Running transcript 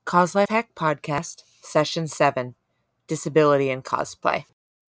Cause Life Hack Podcast, Session 7, Disability and Cosplay.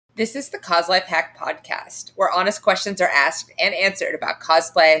 This is the Cause Life Hack Podcast, where honest questions are asked and answered about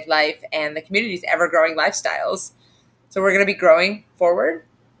cosplay, life, and the community's ever-growing lifestyles. So we're going to be growing forward,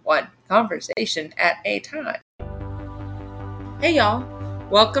 one conversation at a time. Hey y'all,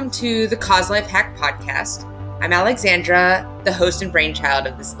 welcome to the Cause Life Hack Podcast. I'm Alexandra, the host and brainchild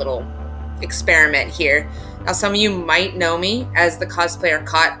of this little experiment here. Now, some of you might know me as the cosplayer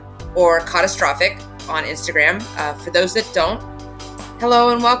Cot or Catastrophic on Instagram. For those that don't, hello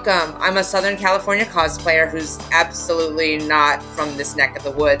and welcome. I'm a Southern California cosplayer who's absolutely not from this neck of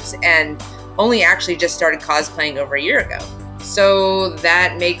the woods and only actually just started cosplaying over a year ago. So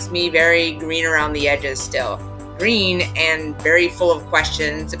that makes me very green around the edges still. Green and very full of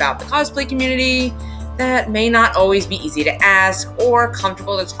questions about the cosplay community that may not always be easy to ask or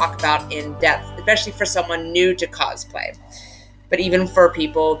comfortable to talk about in depth, especially for someone new to cosplay, but even for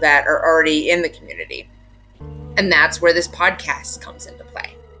people that are already in the community. And that's where this podcast comes into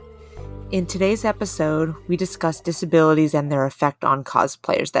play. In today's episode, we discuss disabilities and their effect on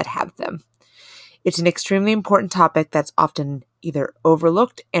cosplayers that have them. It's an extremely important topic that's often either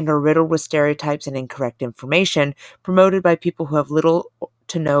overlooked and or riddled with stereotypes and incorrect information promoted by people who have little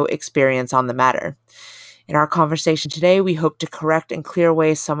to no experience on the matter. In our conversation today, we hope to correct and clear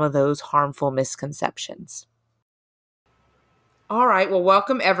away some of those harmful misconceptions. All right, well,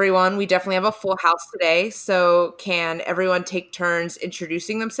 welcome everyone. We definitely have a full house today, so can everyone take turns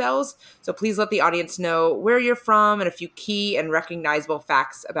introducing themselves? So please let the audience know where you're from and a few key and recognizable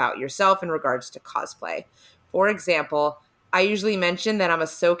facts about yourself in regards to cosplay. For example, I usually mention that I'm a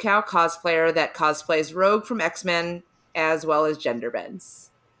SoCal cosplayer that cosplays Rogue from X-Men as well as gender bends.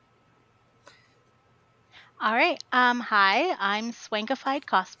 All right. Hi, I'm Swankified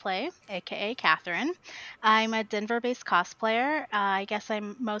Cosplay, aka Catherine. I'm a Denver-based cosplayer. I guess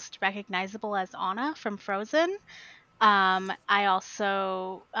I'm most recognizable as Anna from Frozen. I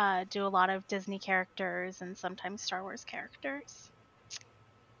also do a lot of Disney characters and sometimes Star Wars characters.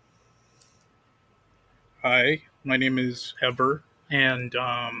 Hi, my name is Ever, and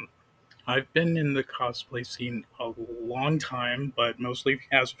I've been in the cosplay scene a long time, but mostly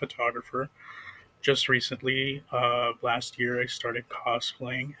as a photographer. Just recently, last year, I started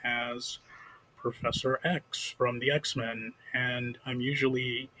cosplaying as Professor X from the X-Men, and I'm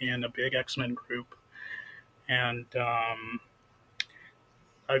usually in a big X-Men group, and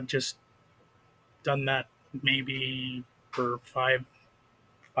I've just done that maybe for five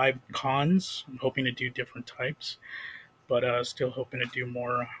cons. I'm hoping to do different types, but still hoping to do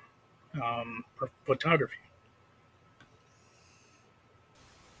more photography.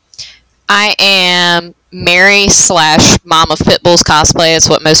 I am Mary / Mom of Pitbulls cosplay. It's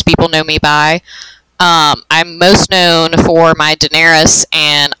what most people know me by. I'm most known for my Daenerys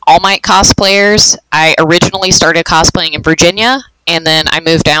and All Might cosplayers. I originally started cosplaying in Virginia, and then I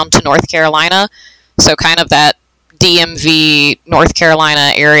moved down to North Carolina. So kind of that DMV, North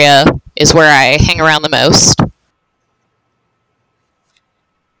Carolina area is where I hang around the most.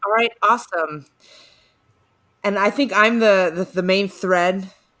 All right, awesome. And I think I'm the main thread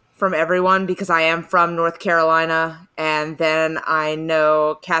from everyone because I am from North Carolina, and then I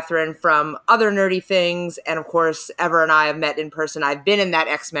know Catherine from other nerdy things, and of course, Ever and I have met in person. I've been in that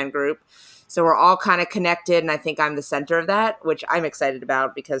X-Men group, so we're all kind of connected, and I think I'm the center of that, which I'm excited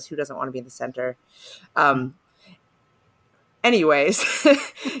about because who doesn't want to be the center? Anyways,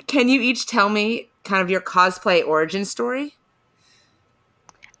 can you each tell me kind of your cosplay origin story?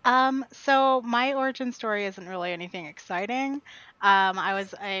 So my origin story isn't really anything exciting. I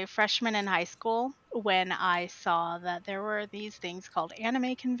was a freshman in high school when I saw that there were these things called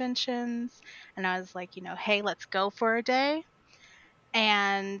anime conventions, and I was like, hey, let's go for a day.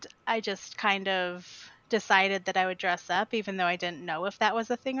 And I just kind of decided that I would dress up, even though I didn't know if that was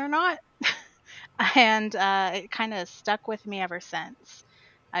a thing or not. And it kind of stuck with me ever since.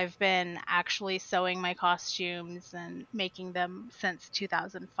 I've been actually sewing my costumes and making them since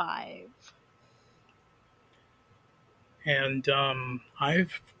 2005. And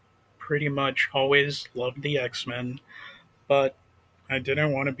I've pretty much always loved the X-Men, but I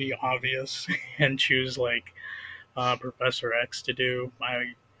didn't want to be obvious and choose like Professor X to do.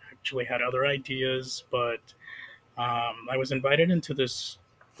 I actually had other ideas, but I was invited into this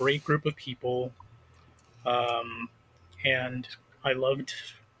great group of people, um, and I loved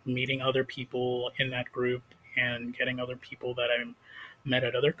meeting other people in that group and getting other people that I met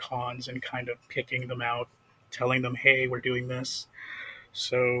at other cons and kind of picking them out, telling them, hey, we're doing this.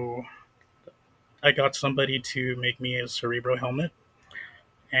 So I got somebody to make me a Cerebro helmet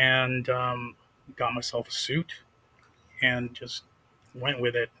and got myself a suit and just went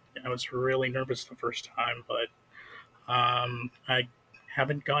with it. I was really nervous the first time, but I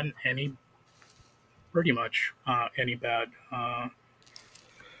haven't gotten pretty much any bad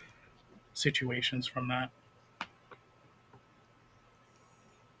situations from that.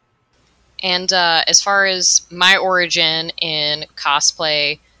 And as far as my origin in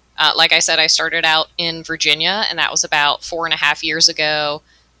cosplay, like I said, I started out in Virginia, and that was about 4.5 years ago.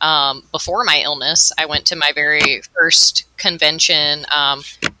 Before my illness, I went to my very first convention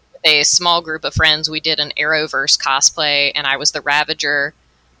with a small group of friends. We did an Arrowverse cosplay, and I was the Ravager.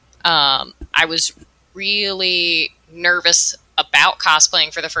 I was really nervous about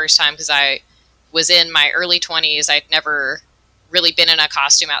cosplaying for the first time because I was in my early 20s. I'd never really been in a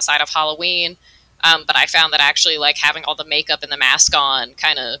costume outside of Halloween, but I found that actually like having all the makeup and the mask on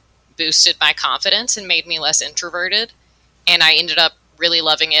kind of boosted my confidence and made me less introverted. And I ended up really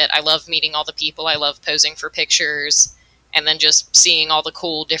loving it. I love meeting all the people. I love posing for pictures and then just seeing all the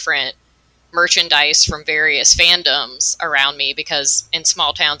cool different merchandise from various fandoms around me, because in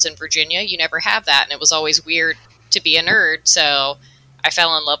small towns in Virginia, you never have that. And it was always weird to be a nerd. So I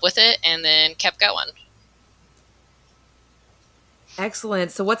fell in love with it and then kept going.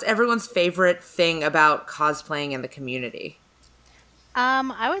 Excellent. So what's everyone's favorite thing about cosplaying in the community?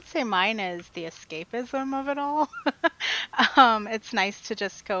 I would say mine is the escapism of it all. It's nice to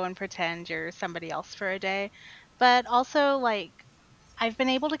just go and pretend you're somebody else for a day. But also, like, I've been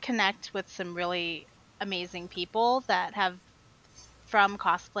able to connect with some really amazing people that have, from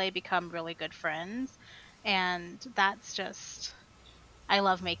cosplay, become really good friends. And that's just, I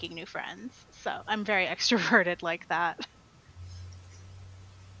love making new friends. So I'm very extroverted like that.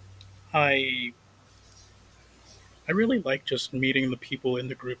 I I really like just meeting the people in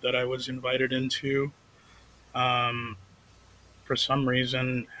the group that I was invited into. Um, for some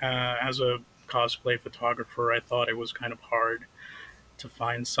reason, as a cosplay photographer, I thought it was kind of hard to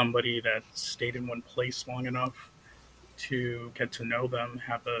find somebody that stayed in one place long enough to get to know them,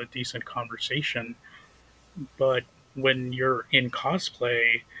 have a decent conversation. But when you're in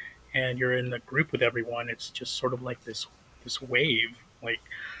cosplay and you're in the group with everyone, it's just sort of like this wave. Like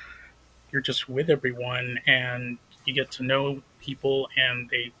you're just with everyone and you get to know people and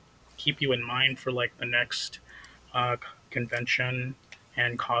they keep you in mind for like the next uh, convention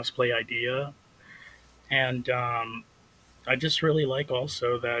and cosplay idea. And I just really like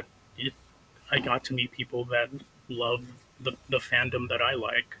also that it, I got to meet people that love the fandom that I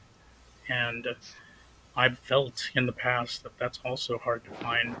like. And I've felt in the past that that's also hard to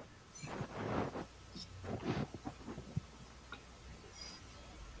find.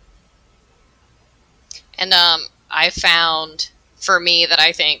 And I found for me that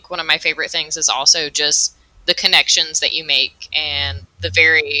I think one of my favorite things is also just the connections that you make and the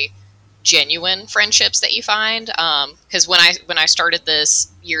very genuine friendships that you find. Because when I started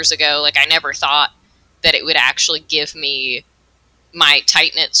this years ago, like I never thought that it would actually give me my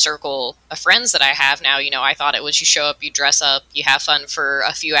tight knit circle of friends that I have now. You know, I thought it was you show up, you dress up, you have fun for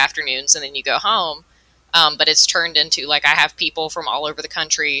a few afternoons, and then you go home. But it's turned into like I have people from all over the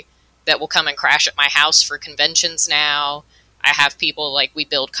country that will come and crash at my house for conventions now. I have people like we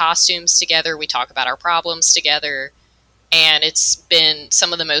build costumes together, we talk about our problems together, and it's been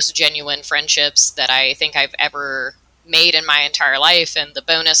some of the most genuine friendships that I think I've ever made in my entire life. And the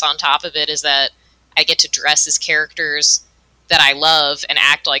bonus on top of it is that I get to dress as characters that I love and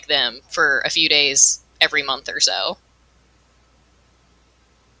act like them for a few days every month or so.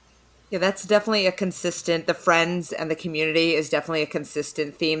 Yeah, that's definitely a consistent, the friends and the community is definitely a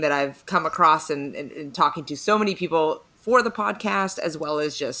consistent theme that I've come across in talking to so many people for the podcast, as well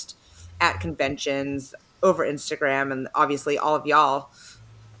as just at conventions over Instagram. And obviously all of y'all,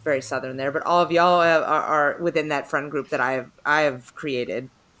 very Southern there, but all of y'all are within that friend group that I have created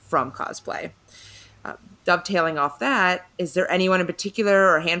from cosplay. Uh, Dovetailing off that, is there anyone in particular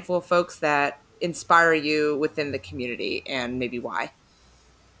or a handful of folks that inspire you within the community, and maybe why?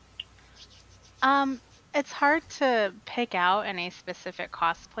 Um, it's hard to pick out any specific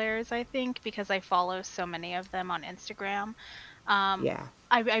cosplayers, I think, because I follow so many of them on Instagram. Um, Yeah.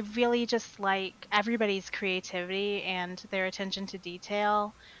 I really just like everybody's creativity and their attention to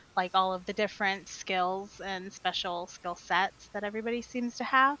detail, like all of the different skills and special skill sets that everybody seems to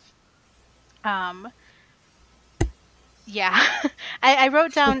have. Um, yeah, I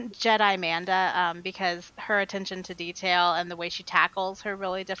wrote down Jedi Manda because her attention to detail and the way she tackles her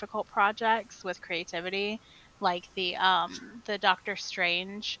really difficult projects with creativity, like the Doctor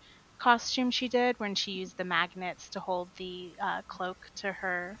Strange costume she did when she used the magnets to hold the cloak to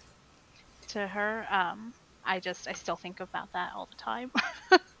her. I still think about that all the time.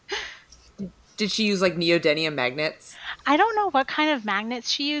 Did she use like neodymium magnets? I don't know what kind of magnets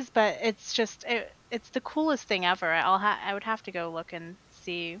she used, but it's just it's the coolest thing ever. I would have to go look and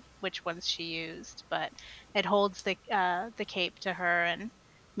see which ones she used, but it holds the cape to her and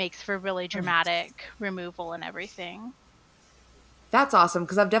makes for really dramatic removal and everything. That's awesome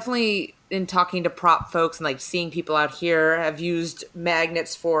because I've definitely, in talking to prop folks and like seeing people out here, have used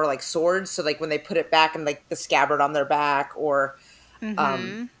magnets for like swords. So like when they put it back and like the scabbard on their back, or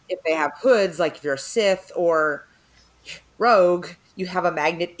if they have hoods, like if you're a Sith or rogue, you have a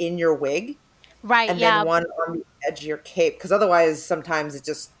magnet in your wig, Right, and yeah. then one on the edge of your cape. Because otherwise, sometimes it's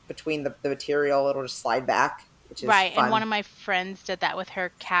just between the material, it'll just slide back, which is Right, fun. and one of my friends did that with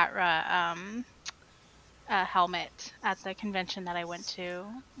her Catra helmet at the convention that I went to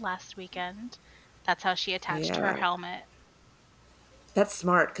last weekend. That's how she attached her helmet. That's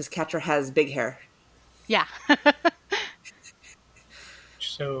smart because Catra has big hair. Yeah.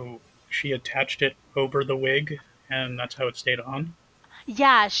 So she attached it over the wig, and that's how it stayed on.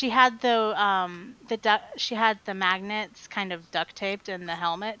 Yeah, she had she had the magnets kind of duct taped in the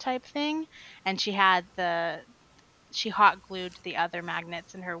helmet type thing, and she hot glued the other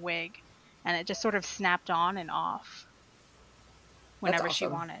magnets in her wig, and it just sort of snapped on and off whenever she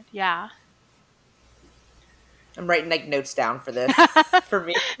wanted. Yeah. I'm writing like notes down for this for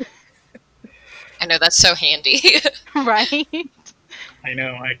me. I know, that's so handy. Right? I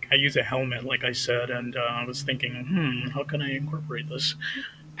know. I use a helmet, like I said, and I was thinking, how can I incorporate this?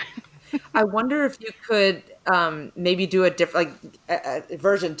 I wonder if you could maybe do a different, like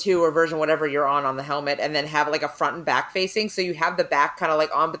version 2 or version whatever you're on the helmet, and then have like a front and back facing. So you have the back kind of like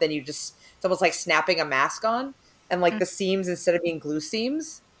on, but then it's almost like snapping a mask on, and like the seams, instead of being glue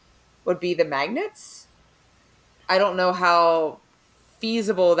seams, would be the magnets. I don't know how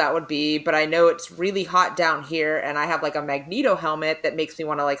feasible that would be, but I know it's really hot down here, and I have like a Magneto helmet that makes me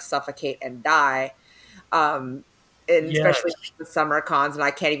want to like suffocate and die. And especially the summer cons, and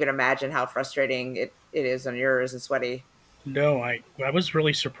I can't even imagine how frustrating it is on yours and sweaty. No, I was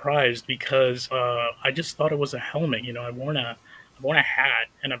really surprised because I just thought it was a helmet. You know, I worn a hat,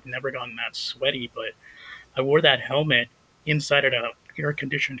 and I've never gotten that sweaty, but I wore that helmet inside of a air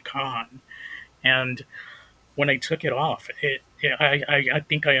conditioned con, and when I took it off, I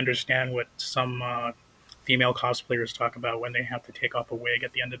think I understand what some female cosplayers talk about when they have to take off a wig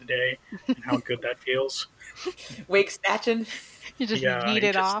at the end of the day, and how good that feels. Wig snatching. You just yeet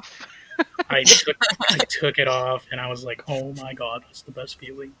it off. I took it off, and I was like, oh my god, that's the best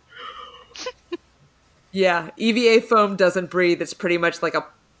feeling. Yeah, EVA foam doesn't breathe. It's pretty much like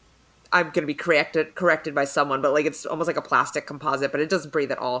I'm going to be corrected by someone, but like it's almost like a plastic composite, but it doesn't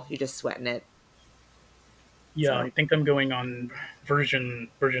breathe at all. You just sweat in it. Yeah, so. I think I'm going on version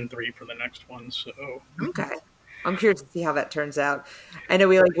 3 for the next one. So okay, I'm curious to see how that turns out. I know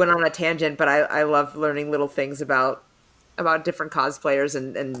we like went on a tangent, but I love learning little things about different cosplayers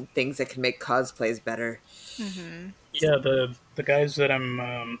and things that can make cosplays better. Mm-hmm. Yeah, the guys that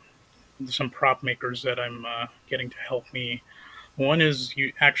I'm some prop makers that I'm getting to help me. One is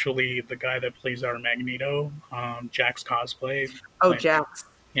actually the guy that plays our Magneto, Jax Cosplay. Oh, Jax.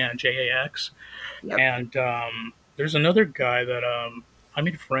 Yeah, JAX. Yep. And there's another guy that I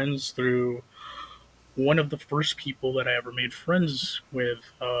made friends through. One of the first people that I ever made friends with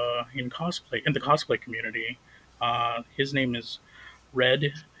in the cosplay community. His name is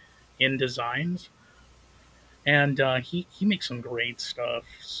Red in Designs, and he makes some great stuff.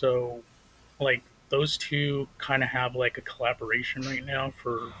 So, like, those two kind of have like a collaboration right now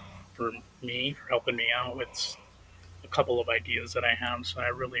for me, for helping me out with a couple of ideas that I have. So I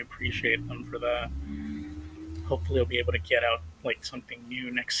really appreciate them for that. Hopefully I'll be able to get out like something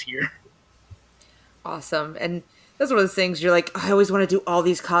new next year. Awesome. And that's one of those things you're like, I always want to do all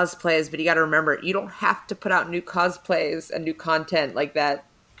these cosplays, but you got to remember, you don't have to put out new cosplays and new content like that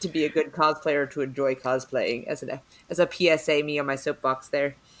to be a good cosplayer, to enjoy cosplaying. As a PSA, me on my soapbox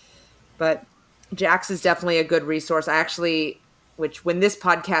there. But Jax is definitely a good resource. I actually, which when this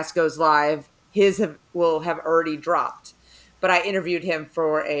podcast goes live, will have already dropped. But I interviewed him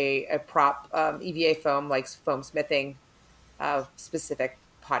for a prop EVA foam, like foam smithing specific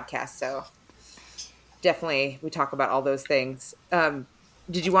podcast. So definitely we talk about all those things.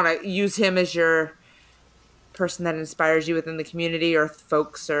 Did you want to use him as your person that inspires you within the community, or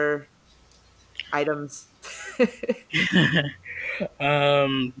folks or items?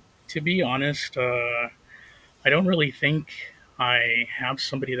 To be honest, I don't really think I have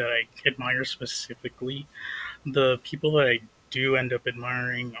somebody that I admire specifically. The people that I do end up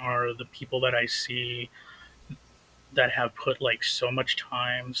admiring are the people that I see that have put like so much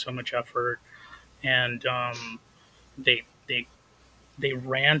time, so much effort, and they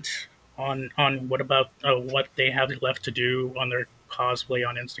rant on what about what they have left to do on their cosplay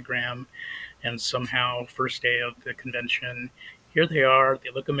on Instagram, and somehow first day of the convention, here they are. They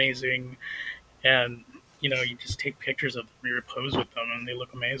look amazing, and you just take pictures of them, you pose with them, and they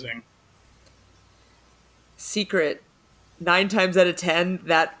look amazing. Secret: 9 times out of 10,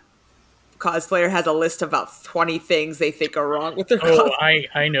 that cosplayer has a list of about 20 things they think are wrong with their Oh, cosplay.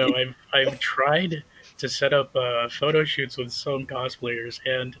 I know. I've tried to set up photo shoots with some cosplayers,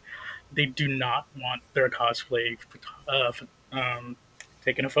 and they do not want their cosplay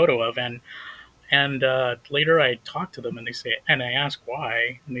taken a photo of, and later I talk to them, and they say, and I ask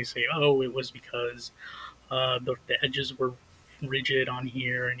why, and they say, oh, it was because the edges were rigid on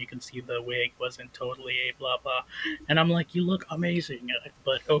here, and you can see the wig wasn't totally a blah blah, and I'm like, you look amazing,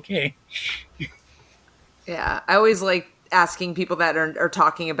 but okay. Yeah, I always like asking people that are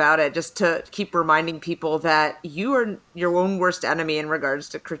talking about it, just to keep reminding people that you are your own worst enemy in regards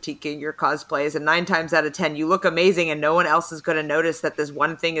to critiquing your cosplays. And 9 times out of 10, you look amazing, and no one else is going to notice that this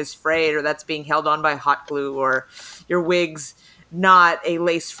one thing is frayed, or that's being held on by hot glue, or your wig's not a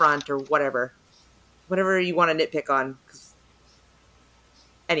lace front, or whatever you want to nitpick on.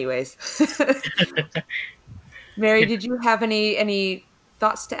 Anyways, Mary, did you have any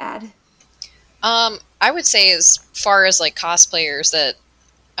thoughts to add? I would say as far as like cosplayers that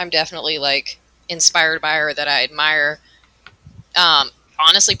I'm definitely like inspired by or that I admire,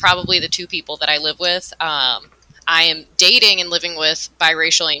 honestly, probably the two people that I live with. I am dating and living with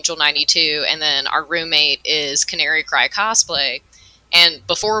Biracial Angel 92, and then our roommate is Canary Cry Cosplay. And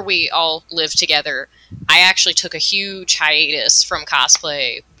before we all lived together, I actually took a huge hiatus from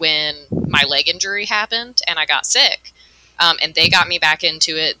cosplay when my leg injury happened and I got sick. And they got me back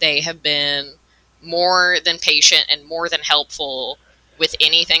into it. They have been more than patient and more than helpful with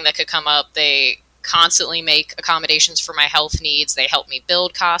anything that could come up. They constantly make accommodations for my health needs. They help me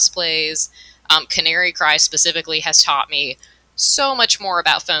build cosplays. Canary Cry specifically has taught me so much more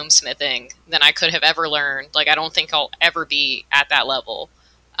about foam smithing than I could have ever learned. Like, I don't think I'll ever be at that level.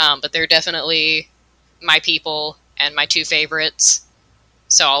 But they're definitely my people and my two favorites.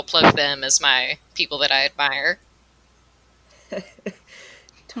 So I'll plug them as my people that I admire.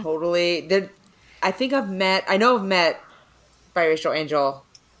 Totally. I know I've met Biracial Angel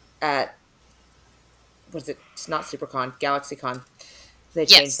at, what is it? It's not SuperCon, GalaxyCon. They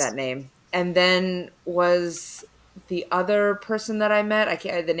changed that name. And then was the other person that I met, I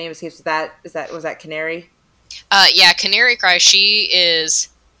can't, the name escapes, was that Canary? Yeah, Canary Cry, she is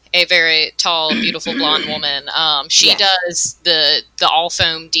a very tall, beautiful blonde woman. She does the all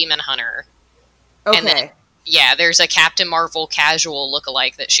foam Demon Hunter. Okay. And then, yeah, there's a Captain Marvel casual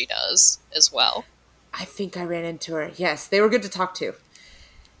lookalike that she does as well. I think I ran into her. Yes, they were good to talk to.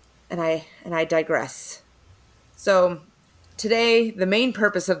 And I digress. So today, the main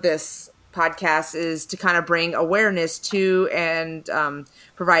purpose of this podcast is to kind of bring awareness to and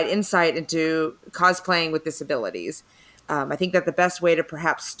provide insight into cosplaying with disabilities. I think that the best way to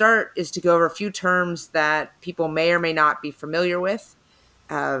perhaps start is to go over a few terms that people may or may not be familiar with.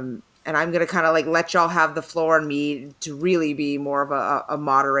 And I'm going to kind of like let y'all have the floor and me to really be more of a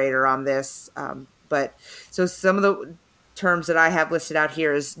moderator on this. But so some of the terms that I have listed out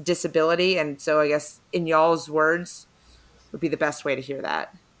here is disability. And so I guess in y'all's words would be the best way to hear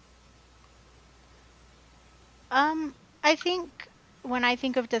that. I think when I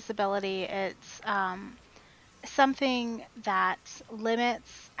think of disability, it's something that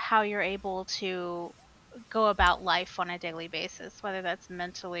limits how you're able to go about life on a daily basis, whether that's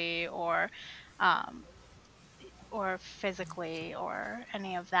mentally or physically or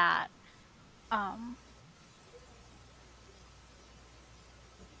any of that.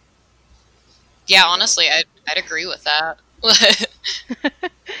 Yeah, honestly, I'd agree with that.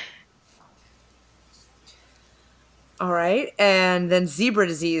 All right. And then zebra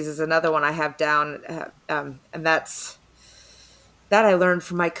disease is another one I have down. And that I learned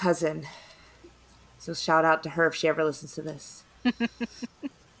from my cousin. So shout out to her if she ever listens to this.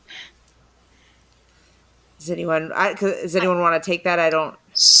 Does anyone want to take that? I don't.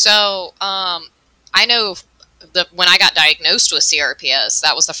 So, I know when I got diagnosed with CRPS,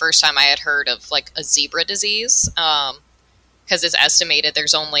 that was the first time I had heard of like a zebra disease. Because it's estimated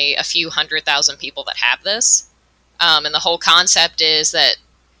there's only a few 100,000 people that have this. And the whole concept is that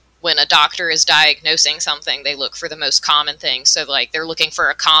when a doctor is diagnosing something, they look for the most common thing. So, like, they're looking for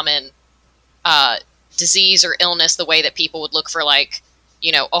a common disease or illness the way that people would look for, like,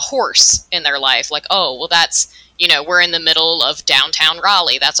 a horse in their life. Like, oh, well, that's, we're in the middle of downtown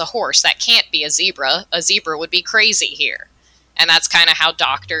Raleigh. That's a horse. That can't be a zebra. A zebra would be crazy here. And that's kind of how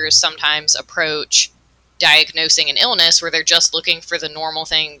doctors sometimes approach diagnosing an illness, where they're just looking for the normal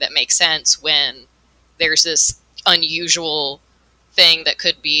thing that makes sense when there's this unusual thing that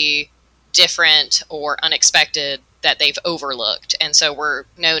could be different or unexpected that they've overlooked. And so we're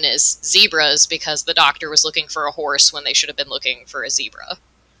known as zebras because the doctor was looking for a horse when they should have been looking for a zebra.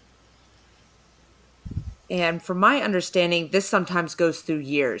 And from my understanding, this sometimes goes through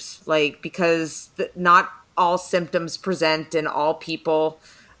years, like because not all symptoms present in all people,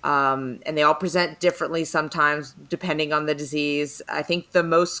 and they all present differently sometimes depending on the disease. I think the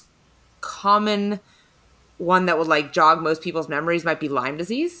most common one that would like jog most people's memories might be Lyme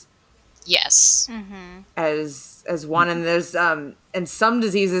disease. Yes. As one, and there's and some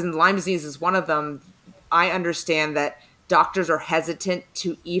diseases, and Lyme disease is one of them. I understand that doctors are hesitant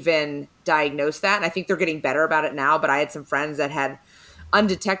to even diagnose that, and I think they're getting better about it now. But I had some friends that had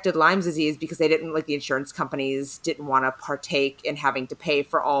undetected Lyme disease because they didn't, like, the insurance companies didn't want to partake in having to pay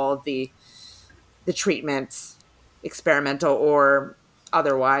for all of the treatments, experimental or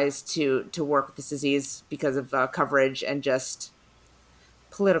otherwise, to work with this disease because of coverage and just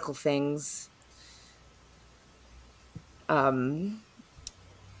political things.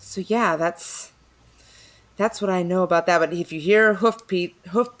 So yeah, that's what I know about that. But if you hear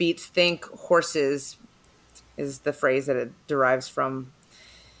hoofbeats, think horses is the phrase that it derives from.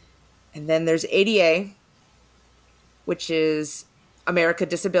 And then there's ADA, which is America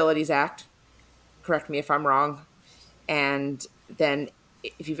Disabilities Act. Correct me if I'm wrong. And then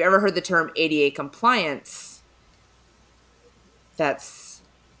if you've ever heard the term ADA compliance, that's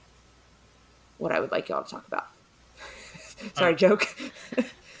what I would like y'all to talk about. Sorry, joke. I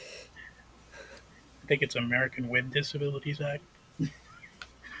think it's American with Disabilities Act.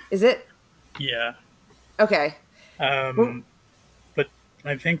 Is it? Yeah. Okay. But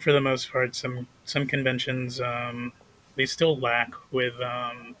I think for the most part, some conventions, they still lack with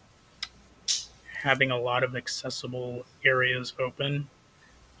having a lot of accessible areas open.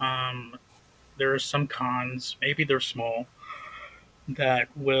 There are some cons, maybe they're small, that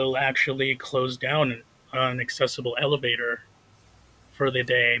will actually close down an accessible elevator for the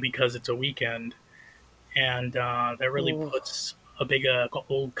day because it's a weekend, and that really puts a big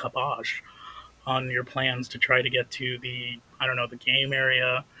old kibosh on your plans to try to get to the game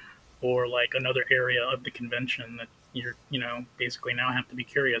area or like another area of the convention that you're basically now have to be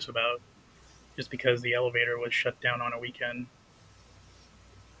curious about just because the elevator was shut down on a weekend.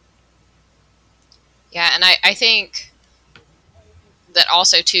 Yeah, and I think that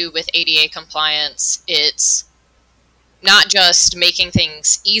also too with ADA compliance, it's not just making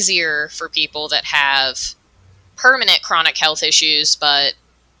things easier for people that have permanent chronic health issues, but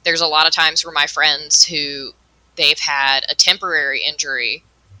there's a lot of times where my friends who they've had a temporary injury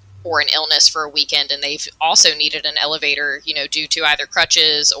or an illness for a weekend, and they've also needed an elevator, due to either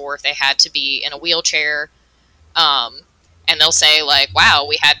crutches or if they had to be in a wheelchair. And they'll say like, wow,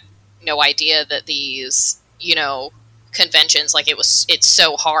 we had no idea that these, conventions, like it's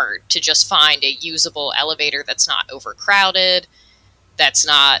so hard to just find a usable elevator that's not overcrowded, that's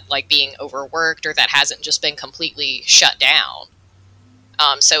not like being overworked, or that hasn't just been completely shut down.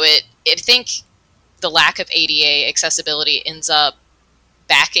 So I think the lack of ADA accessibility ends up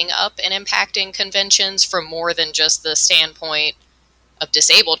backing up and impacting conventions from more than just the standpoint of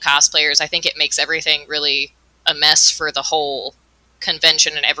disabled cosplayers. I think it makes everything really a mess for the whole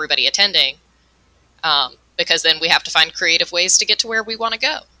convention and everybody attending, because then we have to find creative ways to get to where we want to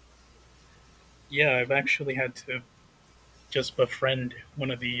go. Yeah, I've actually had to just befriend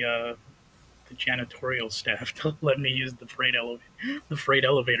one of the janitorial staff to let me use the freight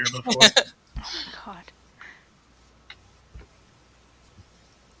elevator before. Oh, God.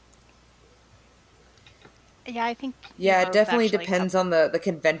 Yeah, I think. Yeah, it definitely depends on the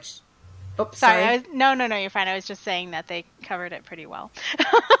convention. Oh, sorry. No, you're fine. I was just saying that they covered it pretty well.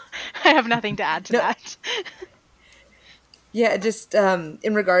 I have nothing to add to that. Yeah, just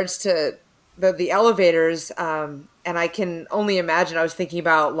in regards to the elevators, and I can only imagine, I was thinking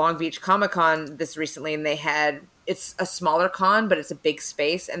about Long Beach Comic-Con this recently, and it's a smaller con, but it's a big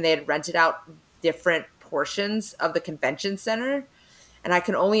space, and they had rented out different portions of the convention center. And I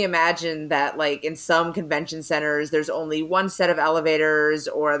can only imagine that, like, in some convention centers, there's only one set of elevators,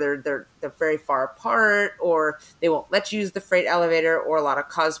 or they're very far apart, or they won't let you use the freight elevator, or a lot of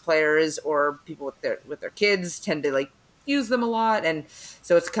cosplayers or people with their kids tend to like use them a lot, and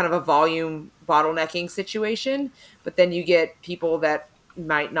so it's kind of a volume bottlenecking situation. But then you get people that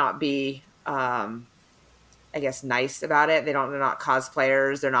might not be, I guess, nice about it. They're not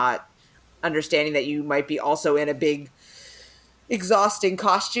cosplayers. They're not understanding that you might be also in a big, exhausting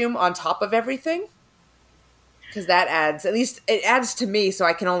costume on top of everything, because that adds, at least it adds to me. So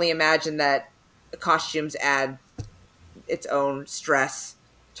I can only imagine that costumes add its own stress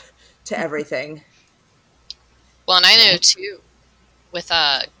to everything. Well, and I know too with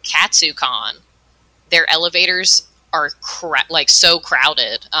KatsuCon, their elevators are so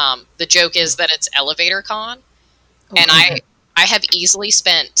crowded. The joke is that it's Elevator Con, and I have easily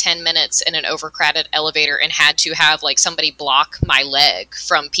spent 10 minutes in an overcrowded elevator and had to have like somebody block my leg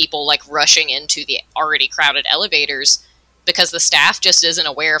from people like rushing into the already crowded elevators because the staff just isn't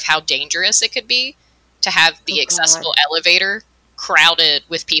aware of how dangerous it could be to have the accessible elevator crowded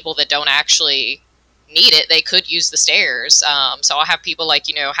with people that don't actually need it. They could use the stairs. So I'll have people like,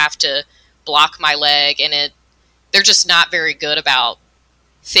 have to block my leg, and they're just not very good about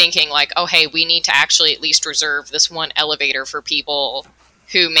thinking like, oh, hey, we need to actually at least reserve this one elevator for people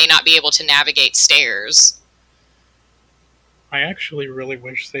who may not be able to navigate stairs. I actually really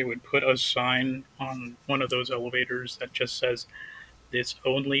wish they would put a sign on one of those elevators that just says, this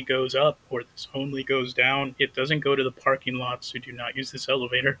only goes up or this only goes down. It doesn't go to the parking lot, so do not use this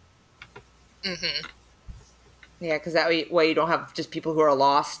elevator. Mm-hmm. Yeah, because that way you don't have just people who are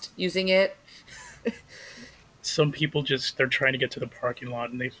lost using it. Some people they're trying to get to the parking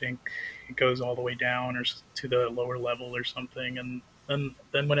lot and they think it goes all the way down or to the lower level or something, and then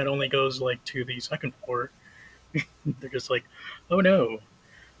when it only goes like to the second floor, they're just like, oh no,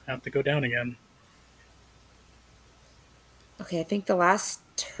 I have to go down again. Okay, I think the last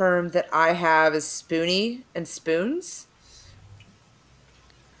term that I have is spoonie and spoons.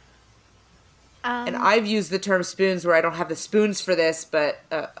 And I've used the term spoons where I don't have the spoons for this, but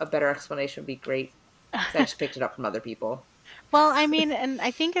a better explanation would be great. I just picked it up from other people. Well, I mean, and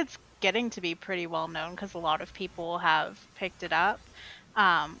I think it's getting to be pretty well known because a lot of people have picked it up.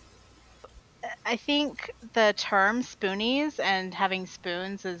 I think the term spoonies and having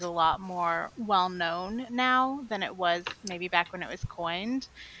spoons is a lot more well known now than it was maybe back when it was coined.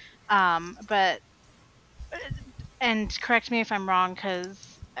 But and correct me if I'm wrong,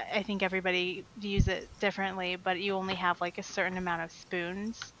 because I think everybody views it differently, but you only have like a certain amount of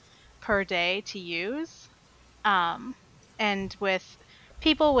spoons per day to use. And with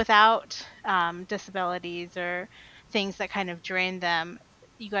people without disabilities or things that kind of drain them,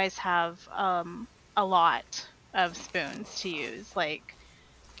 you guys have a lot of spoons to use, like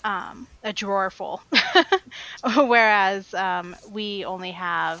a drawer full. Whereas we only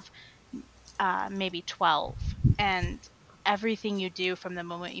have maybe 12. And everything you do from the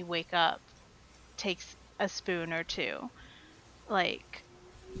moment you wake up takes a spoon or two. Like,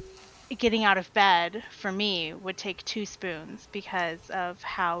 getting out of bed for me would take 2 spoons because of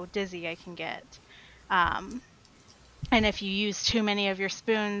how dizzy I can get. And if you use too many of your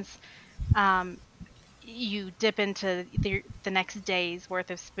spoons, you dip into the next day's worth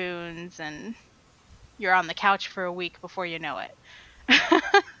of spoons and you're on the couch for a week before you know it.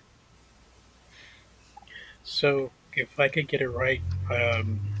 So, if I could get it right,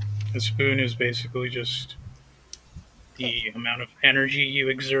 a spoon is basically just the amount of energy you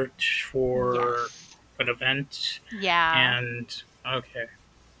exert for an event. Yeah. And, okay.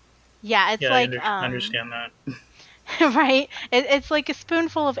 Yeah, it's like... I understand that. Right? It's like a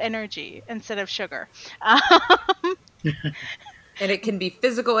spoonful of energy instead of sugar. And it can be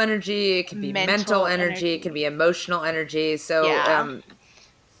physical energy, it can be mental energy, it can be emotional energy. So,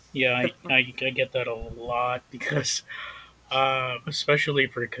 yeah, I get that a lot because, especially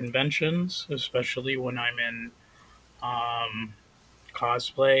for conventions, especially when I'm in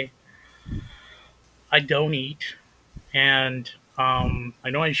cosplay, I don't eat, and I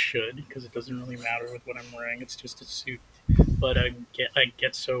know I should because it doesn't really matter with what I'm wearing. It's just a suit, but I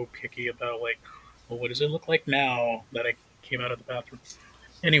get so picky about like, well, what does it look like now that I came out of the bathroom?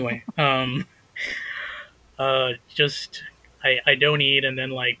 Anyway, just I don't eat, and then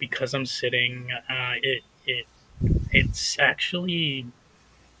like because I'm sitting, it's actually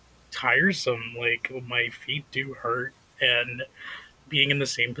tiresome. Like my feet do hurt, and being in the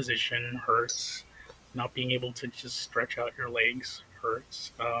same position hurts. Not being able to just stretch out your legs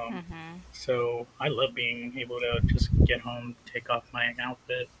hurts. So I love being able to just get home, take off my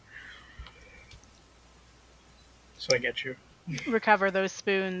outfit. So I get you. Recover those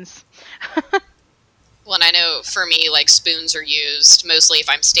spoons. Well, and I know for me, like, spoons are used mostly if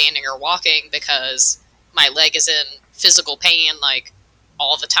I'm standing or walking because my leg is in physical pain, like,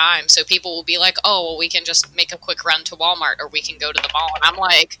 all the time. So people will be like, oh, well, we can just make a quick run to Walmart or we can go to the mall. And I'm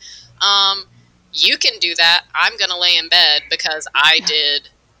like, you can do that. I'm going to lay in bed because I did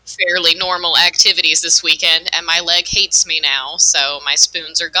fairly normal activities this weekend and my leg hates me now. So my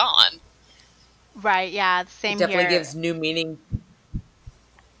spoons are gone. Right. Yeah. Same here. It definitely gives new meaning.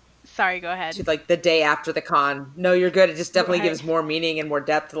 Sorry, go ahead. To like the day after the con. No, you're good. It just definitely Right. gives more meaning and more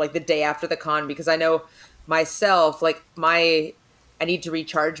depth to like the day after the con, because I know myself, like I need to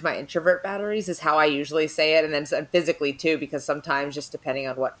recharge my introvert batteries is how I usually say it. And then physically too, because sometimes just depending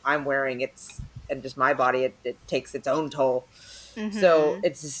on what I'm wearing, and just my body, it takes its own toll. Mm-hmm. So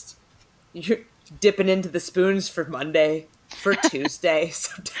it's just, you're dipping into the spoons for Monday, for Tuesday,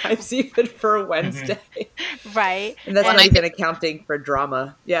 sometimes even for Wednesday. Right. And that's not even accounting for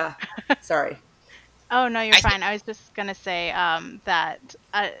drama. Yeah. Sorry. Oh, no, you're fine. I was just going to say that,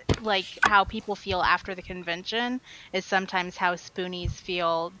 like, how people feel after the convention is sometimes how spoonies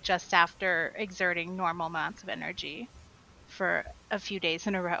feel just after exerting normal amounts of energy for a few days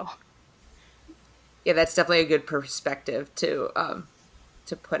in a row. Yeah, that's definitely a good perspective to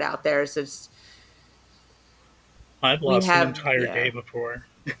put out there. So I've lost an entire day before.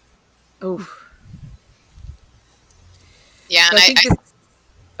 Oof. Yeah, so and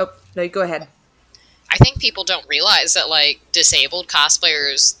oh, no, go ahead. I think people don't realize that, like, disabled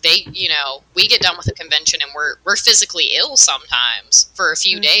cosplayers, we get done with a convention and we're physically ill sometimes for a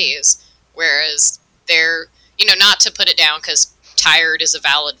few days, whereas they're, not to put it down because tired is a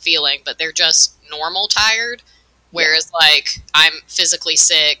valid feeling, but they're just normal tired, whereas, like, I'm physically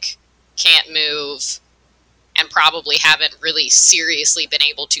sick, can't move, and probably haven't really seriously been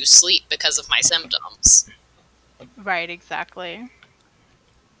able to sleep because of my symptoms. Right, exactly.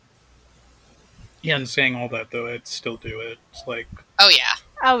 Yeah, and saying all that, though, I'd still do it. It's like... Oh, yeah.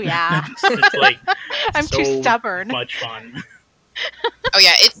 Oh, yeah. it's like... I'm so too stubborn. Much fun. Oh,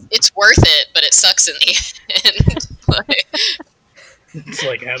 yeah, it's worth it, but it sucks in the end. It's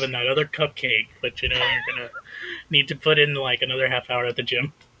like having that other cupcake, but, you're going to need to put in, like, another half hour at the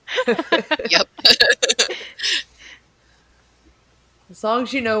gym. Yep. As long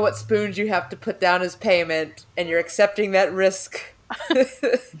as you know what spoons you have to put down as payment and you're accepting that risk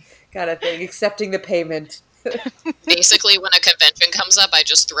kind of thing, accepting the payment. Basically, when a convention comes up, I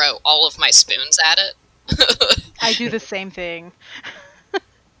just throw all of my spoons at it. I do the same thing.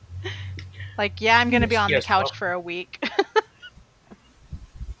 Like, yeah, I'm going to be on the couch for a week.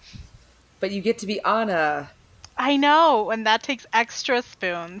 But you get to be Anna. I know, and that takes extra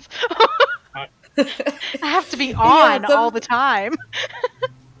spoons. I have to be on all the time.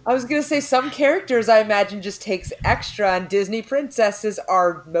 I was going to say some characters I imagine just takes extra, and Disney princesses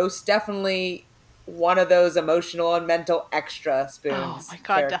are most definitely one of those emotional and mental extra spoons. Oh my god,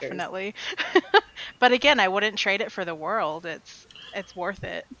 characters. Definitely. But again, I wouldn't trade it for the world. It's worth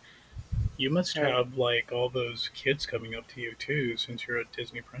it. You must have, like, all those kids coming up to you, too, since you're a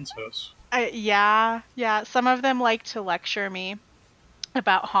Disney princess. Yeah. Some of them like to lecture me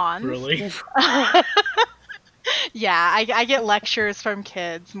about Hans. Really? Yeah, I get lectures from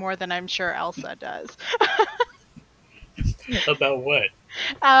kids more than I'm sure Elsa does. About what?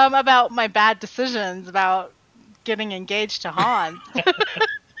 About my bad decisions, about getting engaged to Hans.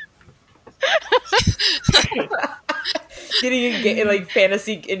 Getting like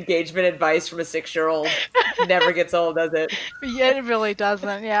fantasy engagement advice from a 6-year-old never gets old, does it? Yeah, it really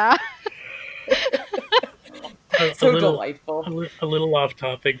doesn't. Yeah. So delightful. A little off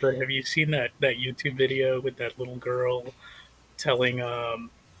topic, but have you seen that YouTube video with that little girl telling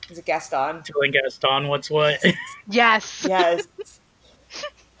is it Gaston? Telling Gaston what's what? Yes.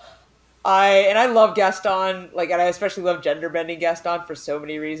 I love Gaston, and I especially love gender bending Gaston for so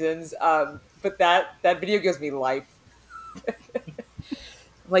many reasons. But that video gives me life.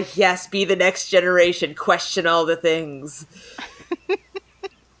 Like, yes, be the next generation, question all the things.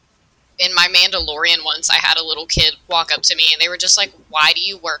 In my Mandalorian once, I had a little kid walk up to me and they were just like, "Why do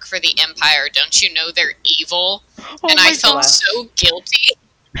you work for the Empire? Don't you know they're evil?" And I felt so guilty.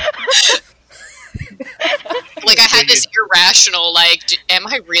 Like, I had this irrational, am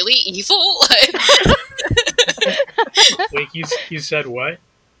I really evil? Wait, you said what?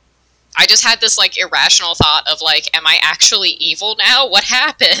 I just had this, irrational thought of, am I actually evil now? What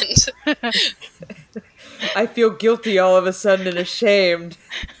happened? I feel guilty all of a sudden and ashamed.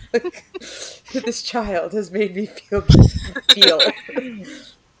 This child has made me feel. I'm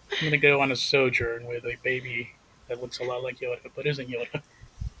gonna go on a sojourn with a baby that looks a lot like Yoda, but isn't Yoda.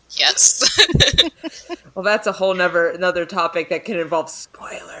 Yes. Well, that's a whole another topic that can involve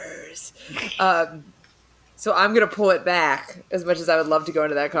spoilers. So I'm going to pull it back as much as I would love to go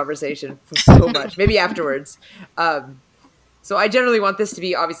into that conversation so much. Maybe afterwards. So I generally want this to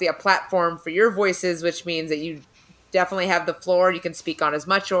be obviously a platform for your voices, which means that you definitely have the floor. You can speak on as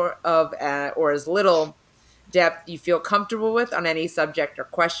much or as little depth you feel comfortable with on any subject or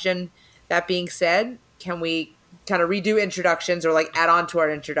question. That being said, can we kind of redo introductions or add on to our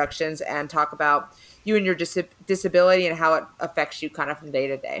introductions and talk about you and your disability and how it affects you kind of from day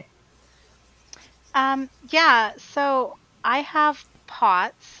to day? Yeah, so I have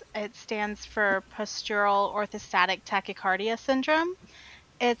POTS. It stands for postural orthostatic tachycardia syndrome.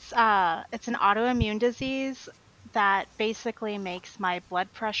 It's an autoimmune disease that basically makes my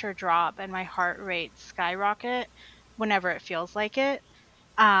blood pressure drop and my heart rate skyrocket whenever it feels like it.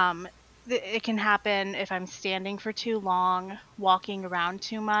 Um, it can happen if I'm standing for too long, walking around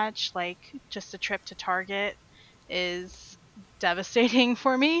too much, like just a trip to Target is devastating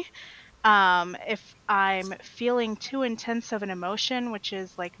for me. If I'm feeling too intense of an emotion, which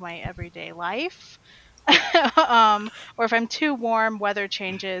is like my everyday life, or if I'm too warm, weather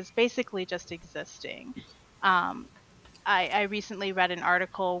changes, basically just existing. Um, I recently read an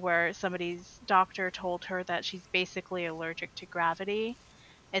article where somebody's doctor told her that she's basically allergic to gravity.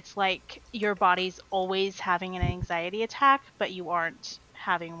 It's like your body's always having an anxiety attack, but you aren't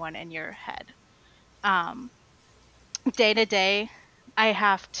having one in your head. Um, Day to day, I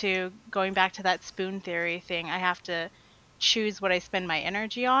have to, going back to that spoon theory thing, I have to choose what I spend my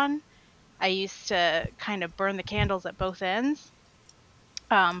energy on. I used to kind of burn the candles at both ends.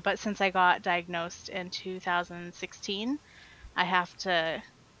 But since I got diagnosed in 2016, I have to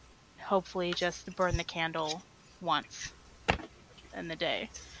hopefully just burn the candle once in the day.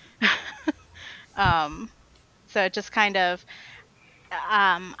 um, so it just kind of,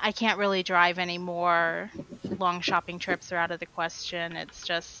 I can't really drive anymore. Long shopping trips are out of the question. It's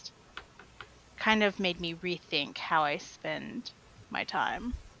just kind of made me rethink how I spend my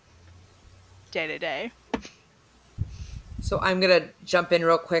time day to day. So I'm gonna jump in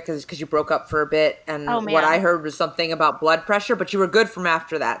real quick because you broke up for a bit, Oh and what I man. heard was something about blood pressure, but you were good from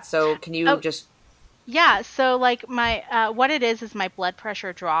after that. So can you Oh just yeah. So like my what it is my blood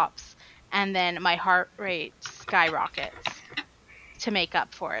pressure drops and then my heart rate skyrockets to make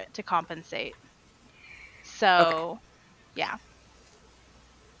up for it, to compensate. okay? So yeah.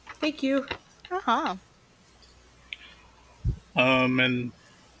 Thank you. Uh-huh. And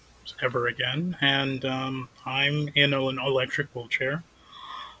ever again, and I'm in an electric wheelchair.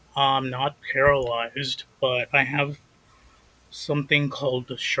 I'm not paralyzed, but I have something called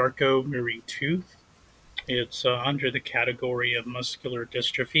the Charcot-Marie-Tooth. It's under the category of muscular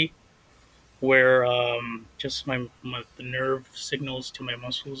dystrophy, where just the nerve signals to my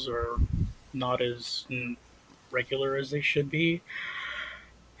muscles are not as regular as they should be,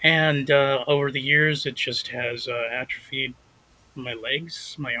 and over the years, it just has atrophied my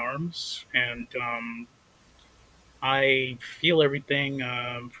legs, my arms, and I feel everything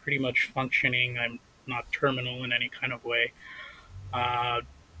pretty much functioning. I'm not terminal in any kind of way, uh,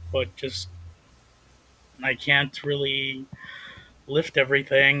 but just I can't really lift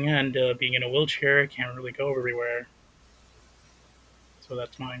everything, and being in a wheelchair, I can't really go everywhere. So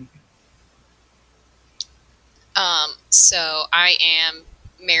that's mine. So I am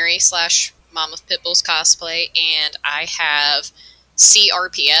Mary slash Mom of Pitbull's cosplay, and I have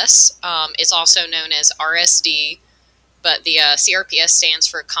CRPS. It's also known as RSD, but the CRPS stands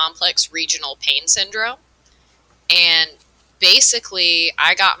for Complex Regional Pain Syndrome. And basically,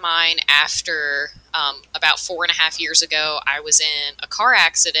 I got mine after about 4.5 years ago. I was in a car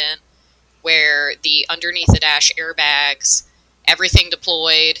accident where the underneath the dash airbags, everything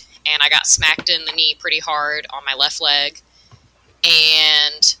deployed, and I got smacked in the knee pretty hard on my left leg.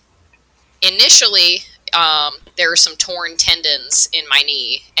 And initially, there were some torn tendons in my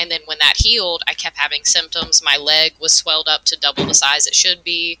knee. And then when that healed, I kept having symptoms. My leg was swelled up to double the size it should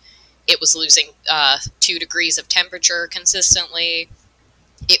be. It was losing 2 degrees of temperature consistently.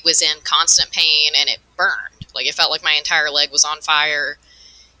 It was in constant pain and it burned. Like it felt like my entire leg was on fire.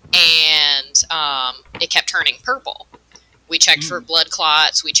 And it kept turning purple. We checked for blood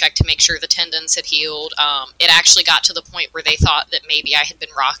clots. We checked to make sure the tendons had healed. It actually got to the point where they thought that maybe I had been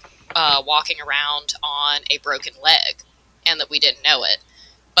walking around on a broken leg and that we didn't know it.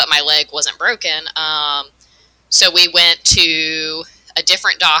 But my leg wasn't broken. So we went to a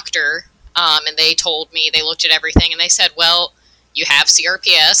different doctor, and they told me, they looked at everything, and they said, well, you have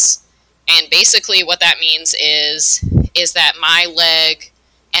CRPS. And basically what that means is that my leg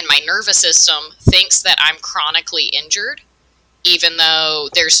and my nervous system thinks that I'm chronically injured, even though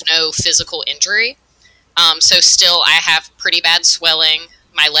there's no physical injury. So still, I have pretty bad swelling.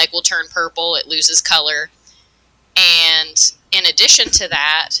 My leg will turn purple. It loses color. And in addition to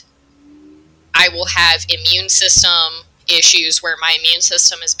that, I will have immune system issues where my immune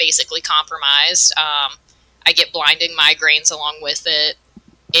system is basically compromised. I get blinding migraines along with it.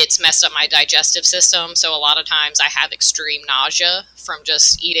 It's messed up my digestive system. So a lot of times I have extreme nausea from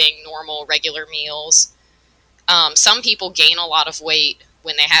just eating normal, regular meals. Some people gain a lot of weight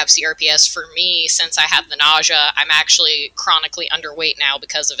when they have CRPS. For me, since I have the nausea, I'm actually chronically underweight now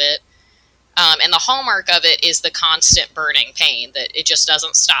because of it. And the hallmark of it is the constant burning pain, that it just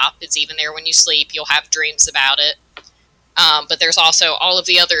doesn't stop. It's even there when you sleep. You'll have dreams about it. But there's also all of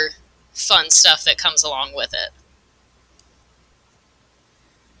the other fun stuff that comes along with it.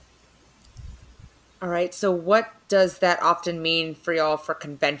 All right. So what does that often mean for y'all for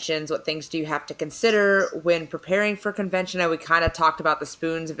conventions? What things do you have to consider when preparing for convention? I know we kind of talked about the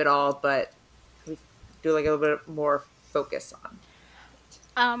spoons of it all, but we do like a little bit more focus on.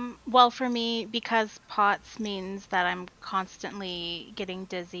 Well, for me, because POTS means that I'm constantly getting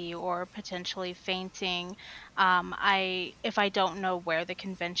dizzy or potentially fainting, if I don't know where the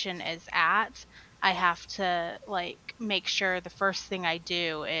convention is at, I have to like make sure the first thing I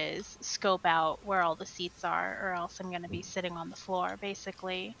do is scope out where all the seats are, or else I'm going to be sitting on the floor,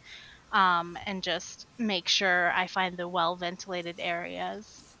 basically, and just make sure I find the well ventilated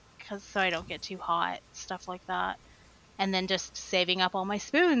areas, because so I don't get too hot, stuff like that. And then just saving up all my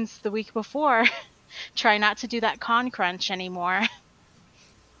spoons the week before. Try not to do that con crunch anymore.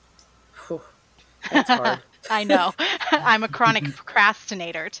 Whew, that's hard. I know. I'm a chronic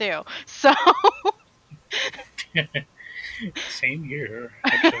procrastinator too. So Same here,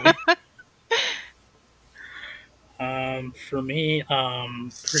 actually. For me,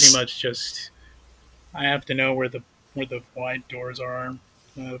 pretty much just I have to know where the wide doors are,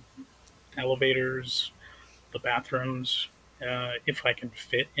 uh, elevators, the bathrooms, if I can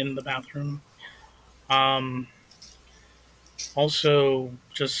fit in the bathroom. Um, Also,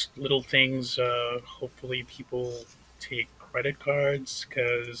 just little things. Hopefully, people take credit cards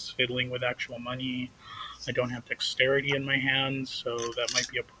because fiddling with actual money, I don't have dexterity in my hands, so that might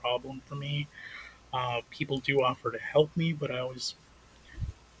be a problem for me. People do offer to help me, but I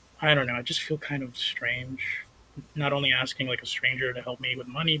don't know, I just feel kind of strange. Not only asking like a stranger to help me with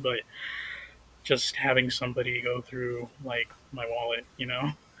money, but just having somebody go through like my wallet, you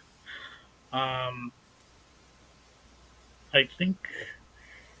know? Um, I think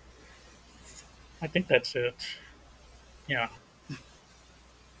I think that's it. Yeah.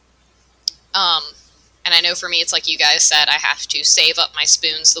 Um, and I know for me, it's like you guys said, I have to save up my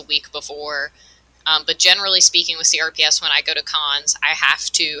spoons the week before. But generally speaking, with CRPS, when I go to cons, I have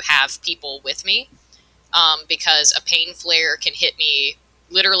to have people with me, because a pain flare can hit me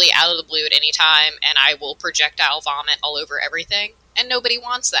literally out of the blue at any time, and I will projectile vomit all over everything, and nobody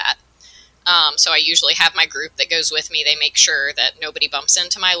wants that. So I usually have my group that goes with me. They make sure that nobody bumps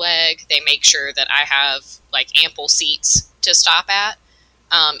into my leg. They make sure that I have like ample seats to stop at.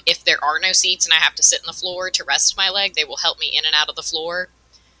 If there are no seats and I have to sit on the floor to rest my leg, they will help me in and out of the floor.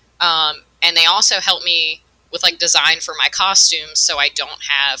 And they also help me with like design for my costumes so I don't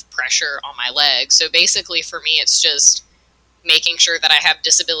have pressure on my legs. So basically for me, it's just making sure that I have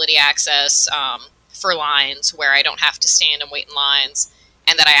disability access, for lines where I don't have to stand and wait in lines,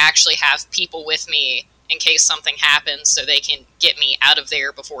 and that I actually have people with me in case something happens so they can get me out of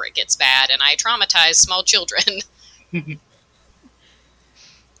there before it gets bad and I traumatize small children.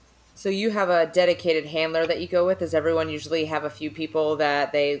 So you have a dedicated handler that you go with? Does everyone usually have a few people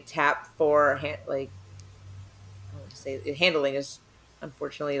that they tap for like I would say handling is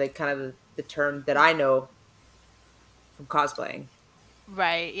unfortunately like kind of the term that I know from cosplaying.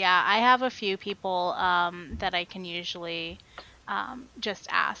 right, yeah, I have a few people that I can usually just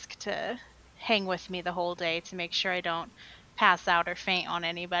ask to hang with me the whole day to make sure I don't pass out or faint on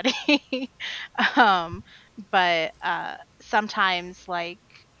anybody. um, but sometimes, like,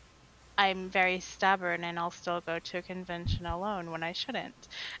 I'm very stubborn and I'll still go to a convention alone when I shouldn't.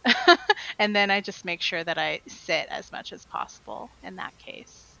 And then I just make sure that I sit as much as possible in that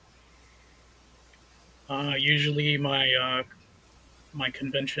case. Usually, my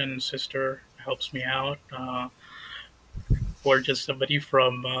convention sister helps me out, or just somebody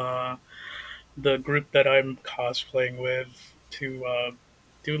from the group that I'm cosplaying with to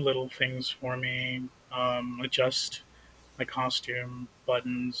do little things for me, adjust my costume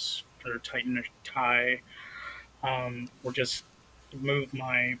buttons or tighten a tie, or just move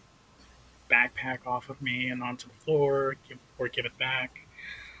my backpack off of me and onto the floor, or give it back.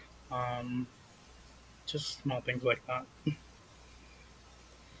 Um, just small things like that.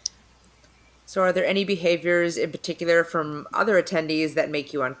 So are there any behaviors in particular from other attendees that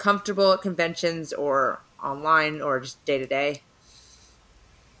make you uncomfortable at conventions or online or just day to day?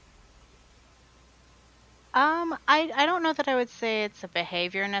 I don't know that I would say it's a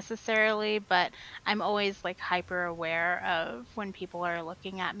behavior necessarily, but I'm always like hyper aware of when people are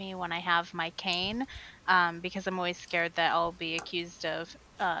looking at me when I have my cane, because I'm always scared that I'll be accused of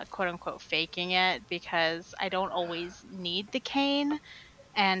quote unquote faking it because I don't always need the cane.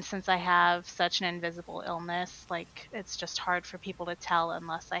 And since I have such an invisible illness, like it's just hard for people to tell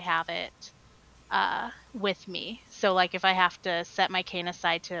unless I have it. with me. So like if I have to set my cane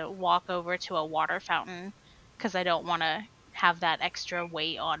aside to walk over to a water fountain because I don't want to have that extra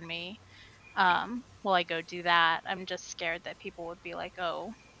weight on me, while I go do that, I'm just scared that people would be like,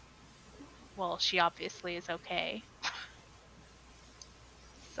 oh, well, she obviously is okay.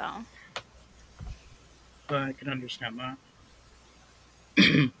 So I can understand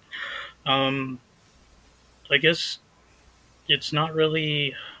that. um, I guess it's not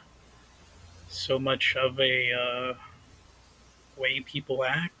really so much of a way people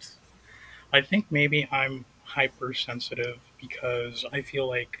act. I think maybe I'm hypersensitive because I feel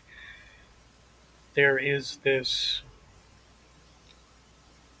like there is this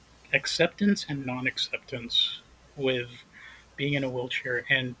acceptance and non-acceptance with being in a wheelchair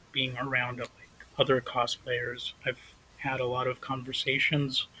and being around like other cosplayers. I've had a lot of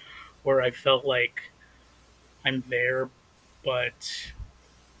conversations where I felt like I'm there, but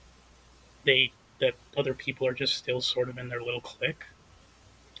they that other people are just still sort of in their little clique.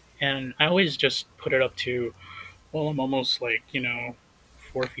 And I always just put it up to, well, I'm almost like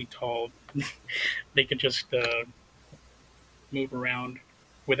 4 feet tall. They could just move around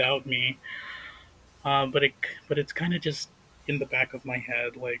without me. But it's kind of just in the back of my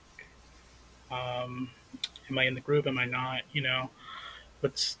head, like, um, am I in the group? Am I not?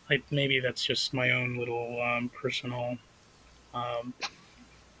 But maybe that's just my own little personal um,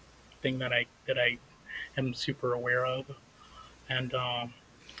 thing that I am super aware of, and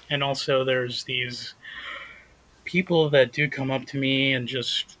also there's these people that do come up to me and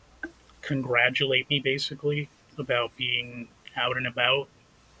just congratulate me basically about being out and about,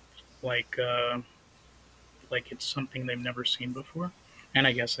 like like it's something they've never seen before, and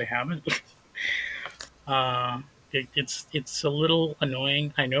I guess they haven't. uh, it's a little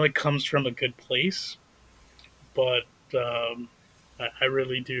annoying. I know it comes from a good place, but I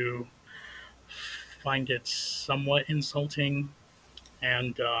really do find it somewhat insulting,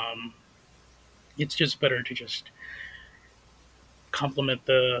 and it's just better to just compliment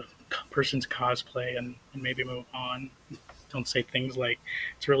the person's cosplay and maybe move on. Don't say things like,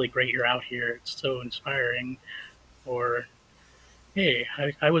 "It's really great you're out here. It's so inspiring," or "Hey,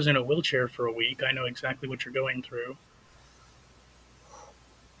 I was in a wheelchair for a week. I know exactly what you're going through."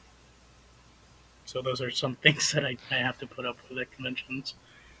 So those are some things that I have to put up with at conventions.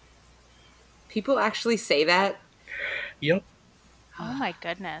 People actually say that? Yep. oh my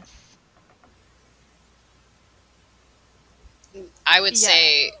goodness. I would Yeah.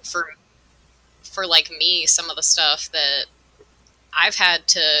 say for like me, some of the stuff that I've had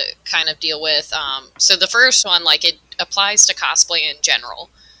to kind of deal with. So the first one, like it applies to cosplay in general.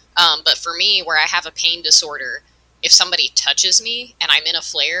 But for me, where I have a pain disorder, if somebody touches me and I'm in a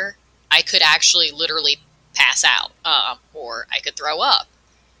flare, I could actually literally pass out, or I could throw up,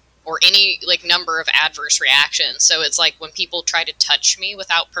 or any like number of adverse reactions. So it's like when people try to touch me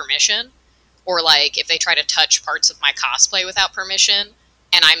without permission, or like if they try to touch parts of my cosplay without permission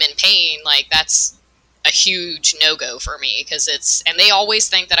and I'm in pain, like that's a huge no-go for me, because and they always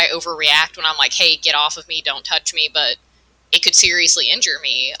think that I overreact when I'm like, hey, get off of me, don't touch me, but it could seriously injure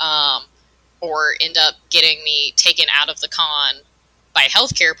me, or end up getting me taken out of the con by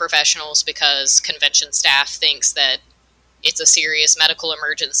healthcare professionals because convention staff thinks that it's a serious medical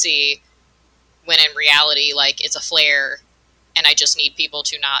emergency, when in reality, like, it's a flare and I just need people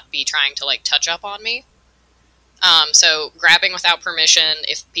to not be trying to like touch up on me. So grabbing without permission,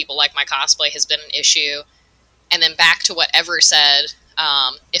 if people like my cosplay, has been an issue. And then back to what Ever said,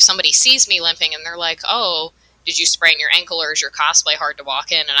 if somebody sees me limping and they're like, oh, did you sprain your ankle or is your cosplay hard to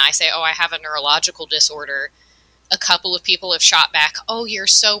walk in? And I say, oh, I have a neurological disorder. A couple of people have shot back, oh, you're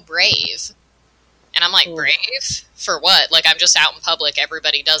so brave. And I'm like, brave? For what? Like, I'm just out in public.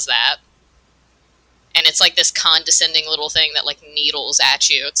 Everybody does that. And it's like this condescending little thing that like needles at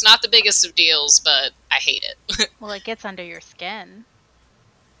you. It's not the biggest of deals, but I hate it. Well, it gets under your skin.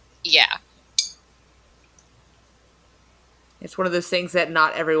 Yeah. It's one of those things that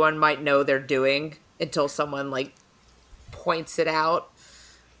not everyone might know they're doing until someone like points it out,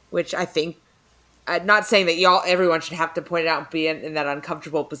 which I think, I'm not saying that everyone should have to point it out and be in that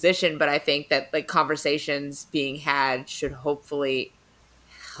uncomfortable position, but I think that like conversations being had should hopefully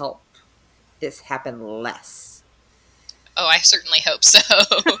help this happen less. Oh, I certainly hope so.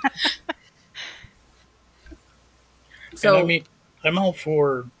 So, and I mean, I'm all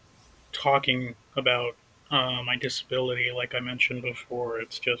for talking about my disability, like I mentioned before.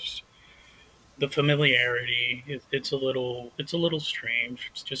 It's just the familiarity. It's a little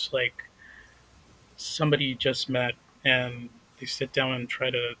strange. It's just like somebody you just met and they sit down and try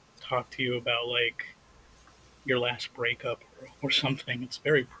to talk to you about like your last breakup or something. It's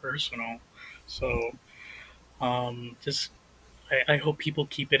very personal. So just I hope people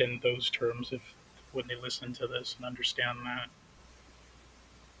keep it in those terms if when they listen to this and understand that.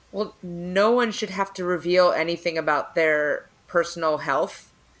 Well, no one should have to reveal anything about their personal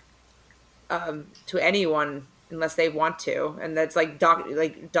health to anyone unless they want to, and that's like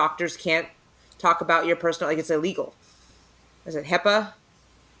doctors can't talk about your personal, like it's illegal. Is it HIPAA?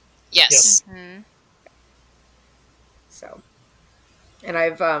 Yes. Mm-hmm. So, and I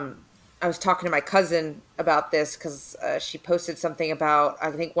was talking to my cousin about this because she posted something about,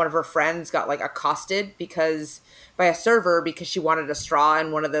 I think one of her friends got like accosted because by a server because she wanted a straw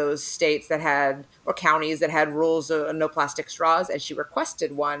in one of those states that had, or counties that had rules of no plastic straws, and she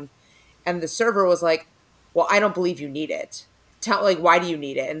requested one, and the server was like, "Well, I don't believe you need it. Tell, like, why do you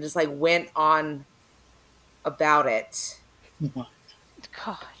need it?" And just like went on about it.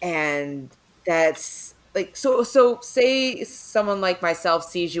 God. And that's like, so say someone like myself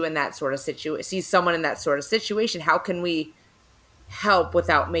sees you in that sort of situation, sees someone in that sort of situation, how can we help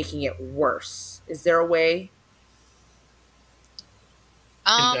without making it worse? Is there a way?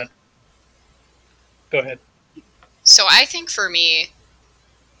 In Um, that, go ahead. so I think for me,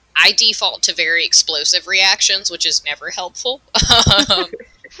 I default to very explosive reactions, which is never helpful.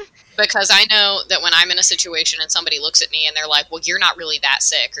 Because I know that when I'm in a situation and somebody looks at me and they're like, well, you're not really that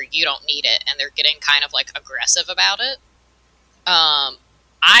sick or you don't need it, and they're getting kind of like aggressive about it,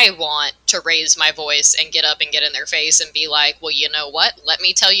 I want to raise my voice and get up and get in their face and be like, well, you know what? Let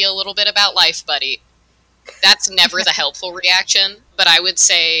me tell you a little bit about life, buddy. That's never the helpful reaction. But I would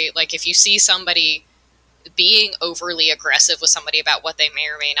say, like, if you see somebody being overly aggressive with somebody about what they may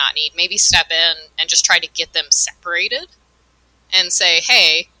or may not need, maybe step in and just try to get them separated and say,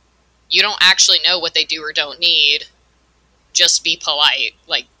 hey, you don't actually know what they do or don't need. Just be polite.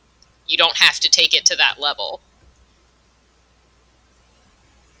 Like, you don't have to take it to that level.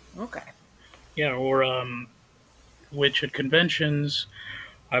 Okay. Yeah, or which at conventions,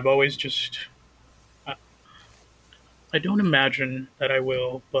 I've always just I don't imagine that I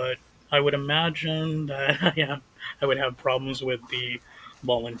will, but I would imagine that I would have problems with the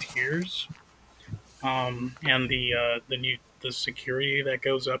volunteers, and the security that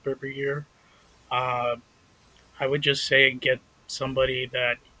goes up every year. Uh, I would just say get somebody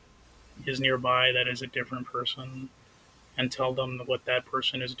that is nearby that is a different person and tell them what that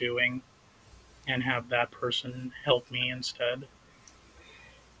person is doing and have that person help me instead.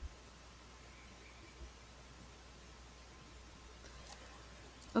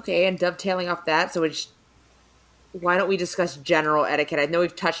 Okay, and dovetailing off that, so which, why don't we discuss general etiquette? I know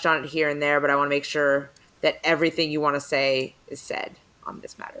we've touched on it here and there, but I want to make sure that everything you want to say is said on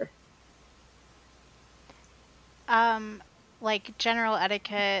this matter. Um, like general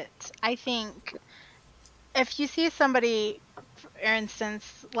etiquette, I think if you see somebody, for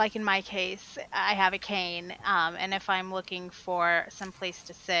instance, like in my case, I have a cane, and if I'm looking for some place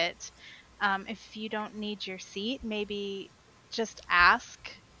to sit, if you don't need your seat, maybe just ask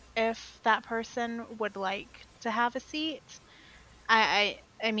if that person would like to have a seat. I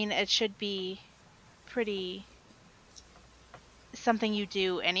mean, it should be pretty something you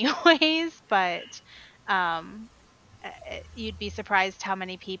do anyways, but um, you'd be surprised how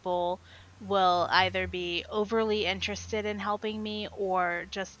many people will either be overly interested in helping me or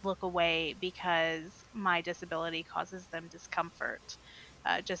just look away because my disability causes them discomfort.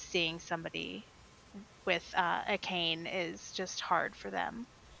 Just seeing somebody with a cane is just hard for them.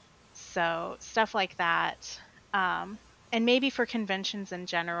 So, stuff like that. Um, and maybe for conventions in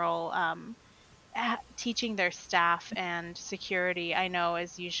general, teaching their staff and security, I know,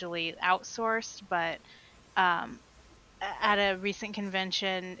 is usually outsourced, but um, at a recent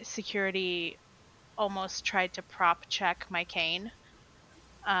convention, security almost tried to prop check my cane.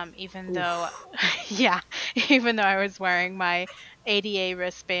 Even though, Oof. yeah, even though I was wearing my ADA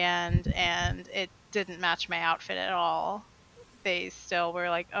wristband and it didn't match my outfit at all, they still were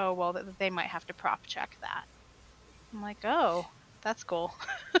like, oh, well, they might have to prop check that. I'm like, oh, that's cool.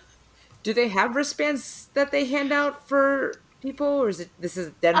 Do they have wristbands that they hand out for people, or is it, this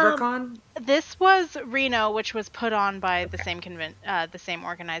is Denver Um, Con? this was Reno, which was put on by the Okay. the same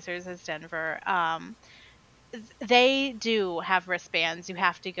organizers as Denver. They do have wristbands. You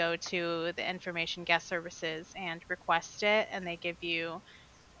have to go to the information guest services and request it, and they give you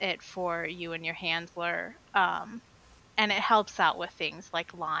it for you and your handler. And it helps out with things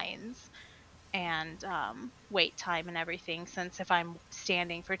like lines and wait time and everything. Since if I'm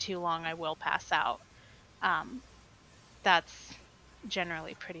standing for too long, I will pass out. Um, that's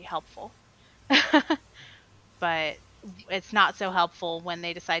generally pretty helpful. But it's not so helpful when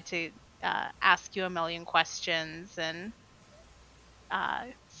they decide to ask you a million questions and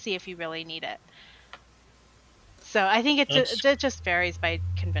see if you really need it. So I think it just varies by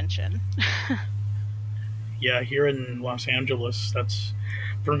convention. Yeah, here in Los Angeles, that's,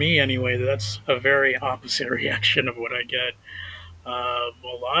 for me anyway, that's a very opposite reaction of what I get. A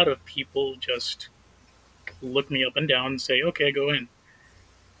lot of people just look me up and down and say, okay, go in.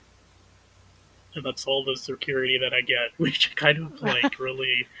 And that's all the security that I get, which kind of like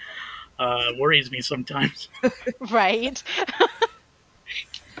really worries me sometimes. Right.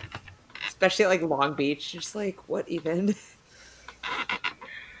 Especially at like Long Beach. Just like, what even?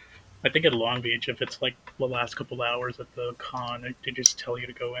 I think at Long Beach, if it's like the last couple hours at the con, they just tell you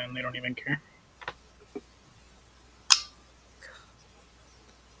to go in. They don't even care.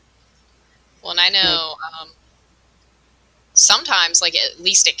 Well, and I know sometimes, like at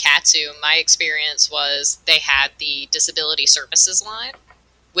least at Katsu, my experience was they had the disability services line,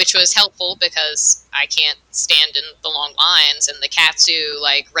 which was helpful because I can't stand in the long lines, and the Katsu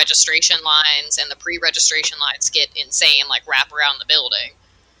like registration lines and the pre-registration lines get insane, like wrap around the building.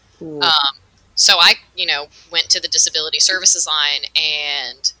 So I, went to the disability services line,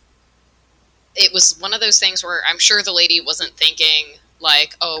 and it was one of those things where I'm sure the lady wasn't thinking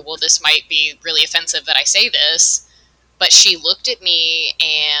like, oh, well, this might be really offensive that I say this. But she looked at me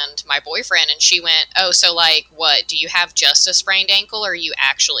and my boyfriend and she went, oh, so like, what, do you have just a sprained ankle or are you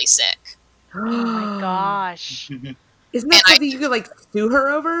actually sick? Oh my gosh. Isn't that something you could like sue her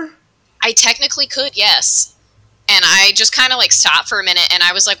over? I technically could, yes. And I just kind of like stopped for a minute and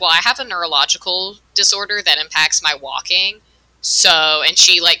I was like, well, I have a neurological disorder that impacts my walking. So, and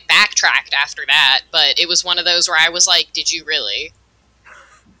she like backtracked after that, but it was one of those where I was like, did you really?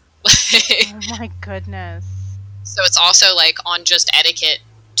 Oh my goodness. So it's also like on just etiquette,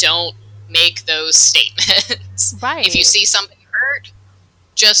 don't make those statements. Right. If you see somebody hurt,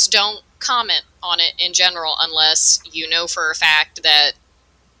 just don't comment on it in general unless you know for a fact that,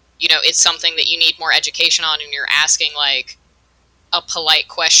 it's something that you need more education on and you're asking like a polite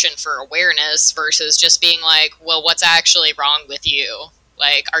question for awareness versus just being like, well, what's actually wrong with you?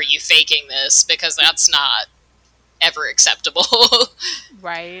 Like, are you faking this? Because that's not ever acceptable.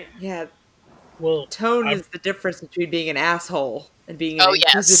 Right. Yeah. Well, tone is the difference between being an asshole and being an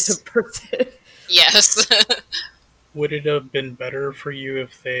inquisitive person. Yes. Would it have been better for you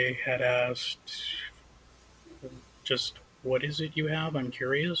if they had asked just, what is it you have? I'm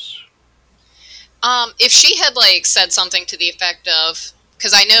curious. If she had like said something to the effect of,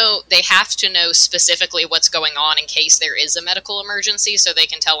 because I know they have to know specifically what's going on in case there is a medical emergency so they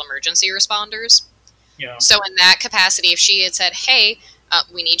can tell emergency responders. Yeah. So in that capacity, if she had said, hey,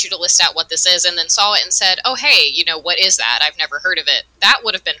 we need you to list out what this is, and then saw it and said, oh, hey, what is that? I've never heard of it. That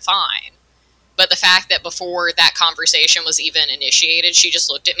would have been fine. But the fact that before that conversation was even initiated, she just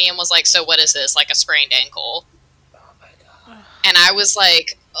looked at me and was like, so what is this? Like a sprained ankle? Oh my God. And I was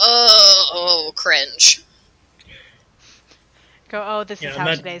like, oh, cringe. Go, oh, this is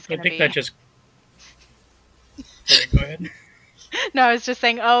how today's going to be. I think that just... Sorry, go ahead. No, I was just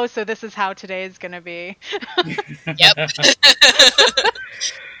saying, oh, so this is how today is going to be. Yep.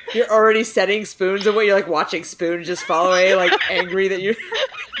 You're already setting Spoons away. You're like watching Spoons just fall away, like angry that you...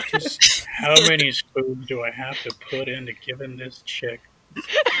 Just how many spoons do I have to put into giving this chick?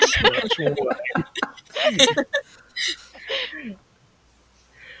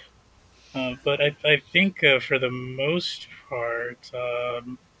 But I think for the most part,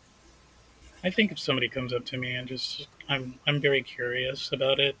 I think if somebody comes up to me and just I'm very curious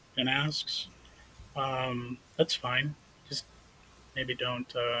about it and asks, that's fine. Just maybe don't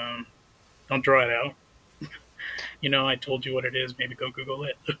draw it out. I told you what it is. Maybe go Google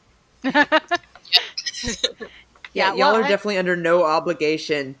it. Yeah, y'all are definitely under no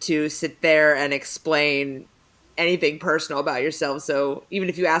obligation to sit there and explain anything personal about yourself. So even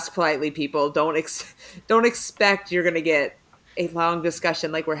if you ask politely, people don't expect you're going to get a long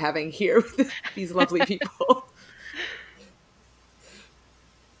discussion like we're having here with these lovely people.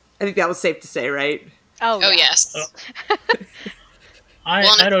 I think that was safe to say, right? Oh yes.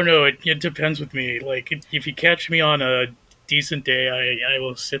 I don't know. It depends with me. Like, if you catch me on a decent day, I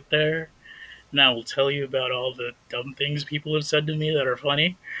will sit there and I will tell you about all the dumb things people have said to me that are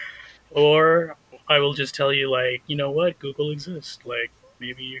funny. Or I will just tell you, like, you know what? Google exists. Like,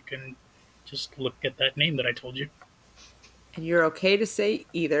 maybe you can just look at that name that I told you. And you're okay to say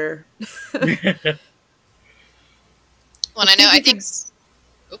either. Well, I think...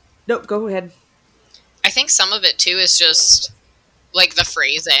 No, go ahead. I think some of it, too, is just, like, the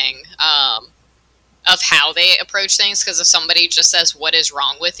phrasing of how they approach things. Because if somebody just says, what is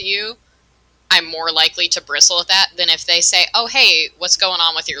wrong with you, I'm more likely to bristle at that than if they say, oh, hey, what's going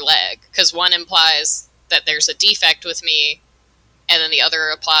on with your leg? Because one implies that there's a defect with me, and then the other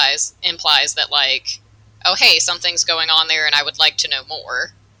implies that, like, oh, hey, something's going on there and I would like to know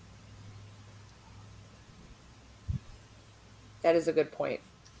more. That is a good point.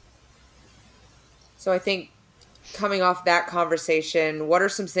 So I think coming off that conversation, what are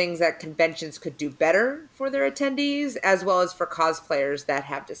some things that conventions could do better for their attendees, as well as for cosplayers that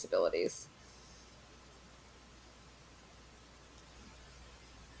have disabilities?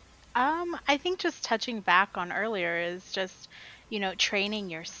 I think just touching back on earlier is just, training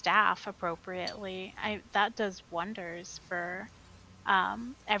your staff appropriately. That does wonders for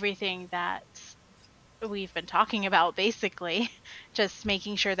everything that we've been talking about, basically. Just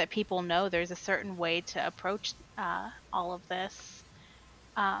making sure that people know there's a certain way to approach all of this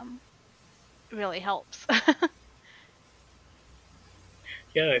really helps.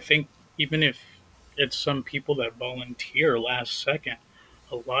 Yeah, I think even if it's some people that volunteer last second,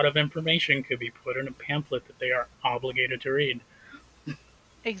 a lot of information could be put in a pamphlet that they are obligated to read.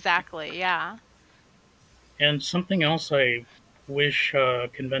 Exactly, yeah. And something else I wish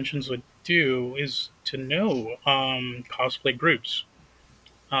conventions would do is to know cosplay groups.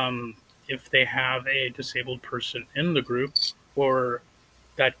 Um, if they have a disabled person in the group, or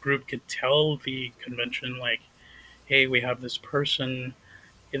that group could tell the convention, like, hey, we have this person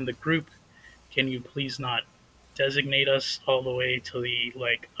in the group. Can you please not designate us all the way to the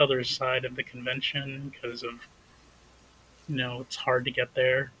like other side of the convention because of it's hard to get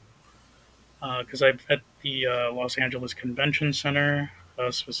there. Because I've at the Los Angeles Convention Center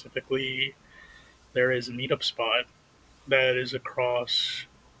specifically, there is a meetup spot that is across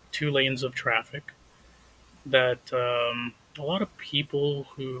 2 lanes of traffic that a lot of people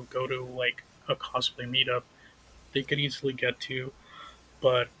who go to like a cosplay meetup they could easily get to,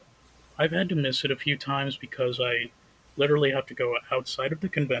 but I've had to miss it a few times because I literally have to go outside of the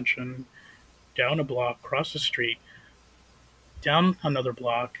convention, down a block, cross the street, down another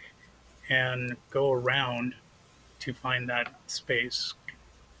block, and go around to find that space.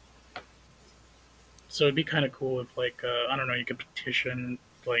 So it'd be kind of cool if, like, I don't know, you could petition,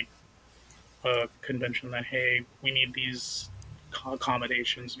 like, a convention that, hey, we need these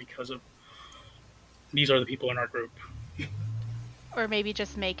accommodations because of these are the people in our group. Or maybe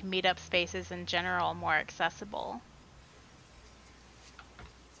just make meetup spaces in general more accessible.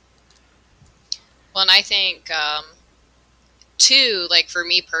 Well, and I think, too, like, for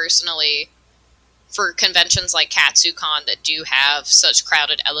me personally, for conventions like KatsuCon that do have such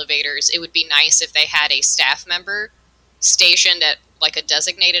crowded elevators, it would be nice if they had a staff member stationed at, like, a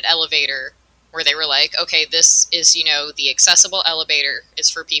designated elevator where they were like, okay, this is, the accessible elevator is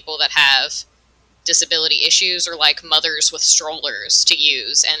for people that have disability issues or, like, mothers with strollers to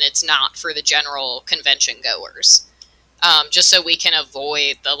use, and it's not for the general convention goers. Just so we can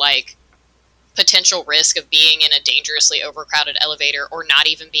avoid the, like, potential risk of being in a dangerously overcrowded elevator or not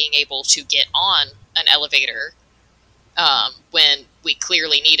even being able to get on an elevator when we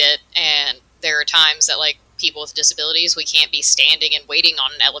clearly need it. And there are times that, like, people with disabilities, we can't be standing and waiting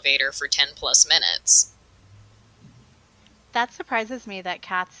on an elevator for 10 plus minutes. That surprises me that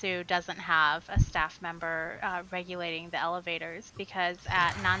Katsu doesn't have a staff member regulating the elevators, because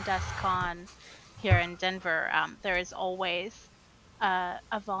at NanDeskCon here in Denver, there is always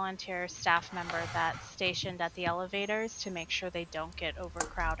a volunteer staff member that's stationed at the elevators to make sure they don't get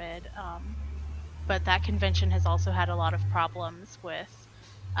overcrowded. But that convention has also had a lot of problems with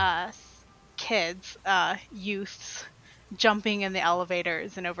kids, youths, jumping in the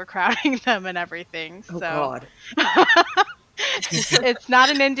elevators and overcrowding them and everything. Oh, so God. It's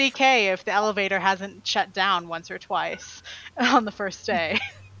not an NDK if the elevator hasn't shut down once or twice on the first day.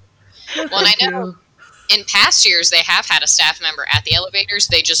 Well, and I know in past years they have had a staff member at the elevators.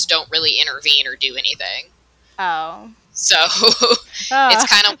 They just don't really intervene or do anything. Oh. So it's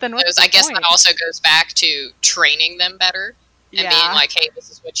kind of one of those. I guess that also goes back to training them better and being like, hey,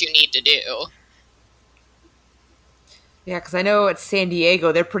 this is what you need to do. Yeah, because I know at San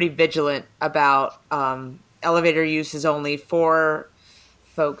Diego, they're pretty vigilant about elevator use is only for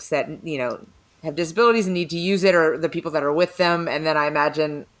folks that, have disabilities and need to use it, or the people that are with them. And then I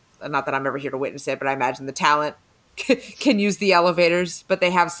imagine, not that I'm ever here to witness it, but I imagine the talent can use the elevators, but they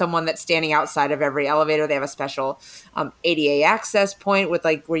have someone that's standing outside of every elevator. They have a special ADA access point with,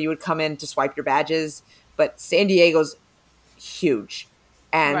 like, where you would come in to swipe your badges. But San Diego's huge.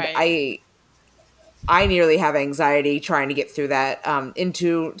 And right. I nearly have anxiety trying to get through that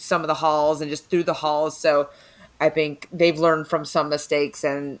into some of the halls and just through the halls. So I think they've learned from some mistakes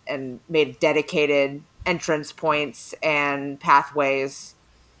and made dedicated entrance points and pathways,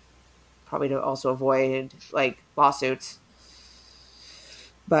 probably to also avoid, like, lawsuits.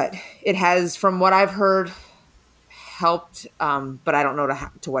 But it has, from what I've heard, helped, but I don't know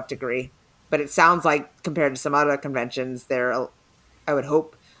to what degree. But it sounds like compared to some other conventions, I would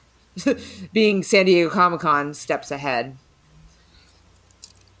hope, being San Diego Comic-Con steps ahead.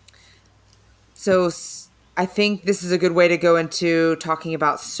 So I think this is a good way to go into talking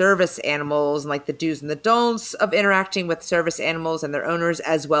about service animals and like the do's and the don'ts of interacting with service animals and their owners,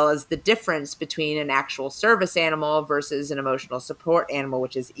 as well as the difference between an actual service animal versus an emotional support animal,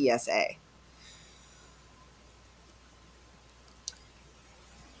 which is ESA.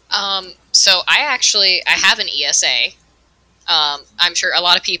 So I have an ESA. I'm sure a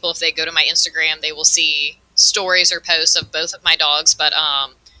lot of people, if they go to my Instagram, they will see stories or posts of both of my dogs. But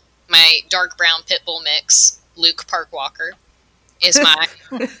my dark brown pit bull mix, Luke Parkwalker, is my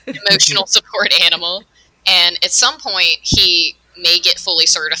emotional support animal. And at some point, he may get fully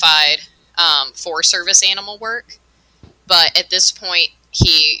certified for service animal work. But at this point,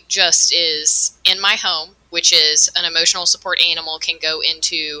 he just is in my home, which is an emotional support animal can go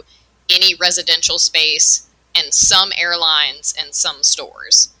into any residential space and some airlines and some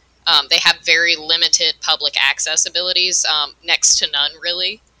stores. They have very limited public access abilities, next to none,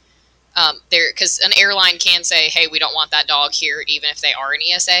 really. Because an airline can say, hey, we don't want that dog here, even if they are an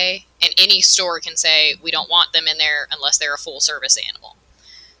ESA. And any store can say, we don't want them in there unless they're a full service animal.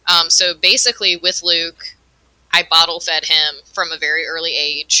 So basically, with Luke, I bottle fed him from a very early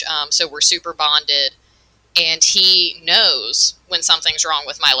age. So we're super bonded. And he knows when something's wrong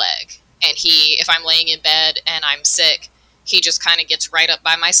with my leg. And if I'm laying in bed and I'm sick, he just kind of gets right up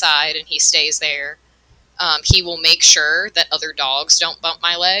by my side and he stays there. He will make sure that other dogs don't bump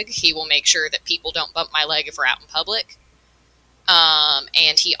my leg. He will make sure that people don't bump my leg if we're out in public.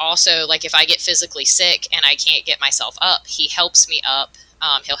 And he also, like, if I get physically sick and I can't get myself up, he helps me up.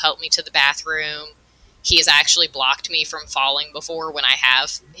 He'll help me to the bathroom. He has actually blocked me from falling before when I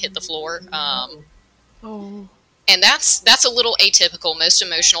have hit the floor. And that's a little atypical. Most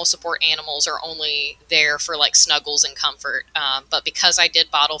emotional support animals are only there for like snuggles and comfort. But because I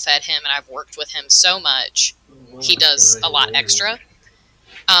did bottle fed him and I've worked with him so much, he does a lot extra.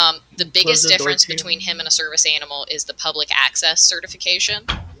 The biggest difference between him and a service animal is the public access certification,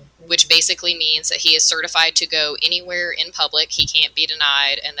 which basically means that he is certified to go anywhere in public. He can't be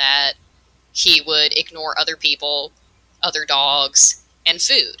denied, and that he would ignore other people, other dogs, and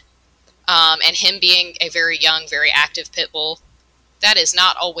food. And him being a very young, very active pit bull, that is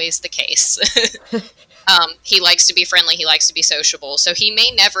not always the case. He likes to be friendly. He likes to be sociable. So he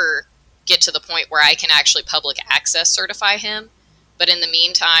may never get to the point where I can actually public access certify him. But in the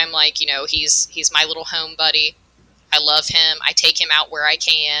meantime, like, he's my little home buddy. I love him. I take him out where I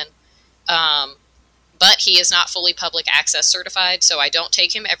can. But he is not fully public access certified, so I don't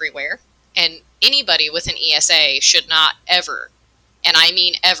take him everywhere. And anybody with an ESA should not ever, and I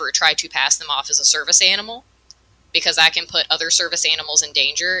mean ever, try to pass them off as a service animal, because that can put other service animals in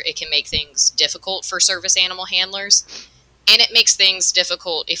danger. It can make things difficult for service animal handlers. And it makes things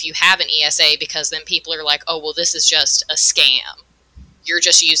difficult if you have an ESA, because then people are like, oh, well, this is just a scam. You're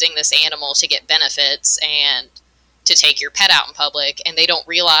just using this animal to get benefits and to take your pet out in public. And they don't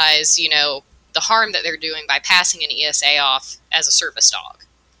realize, the harm that they're doing by passing an ESA off as a service dog.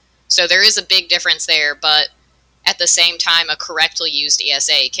 So there is a big difference there, but at the same time, a correctly used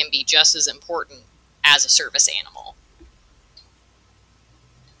ESA can be just as important as a service animal.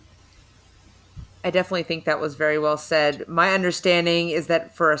 I definitely think that was very well said. My understanding is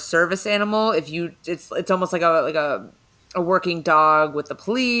that for a service animal, it's almost like a working dog with the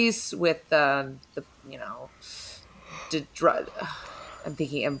police, with I'm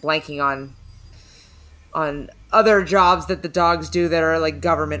blanking on other jobs that the dogs do that are like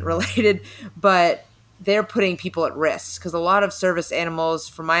government related, but they're putting people at risk, because a lot of service animals,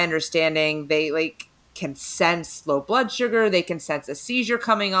 from my understanding, they can sense low blood sugar. They can sense a seizure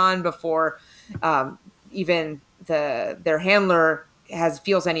coming on before even their handler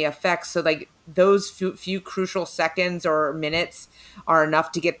feels any effects. So like those few crucial seconds or minutes are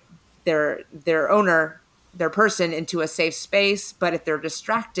enough to get their owner, their person, into a safe space. But if they're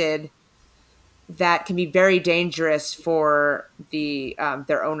distracted, that can be very dangerous for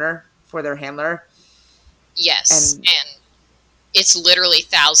their owner, for their handler. Yes, and it's literally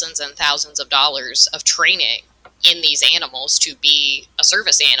thousands and thousands of dollars of training in these animals to be a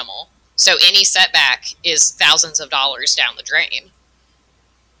service animal. So any setback is thousands of dollars down the drain.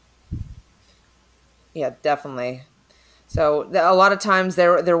 Yeah, definitely. So a lot of times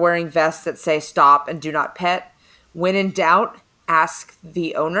they're wearing vests that say stop and do not pet. When in doubt, ask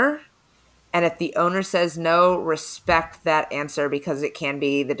the owner. And if the owner says no, respect that answer, because it can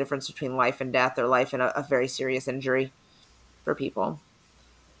be the difference between life and death, or life and a very serious injury for people.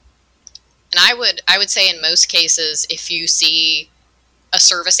 And I would say in most cases, if you see a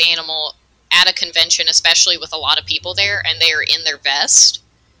service animal at a convention, especially with a lot of people there, and they are in their vest,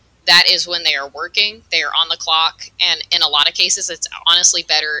 that is when they are working. They are on the clock, and in a lot of cases, it's honestly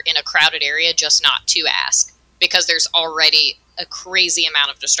better in a crowded area just not to ask, because there's already a crazy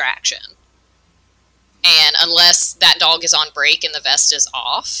amount of distraction. And unless that dog is on break and the vest is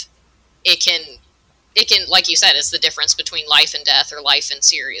off, it can, like you said, it's the difference between life and death or life and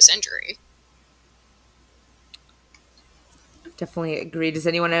serious injury. Definitely agree. Does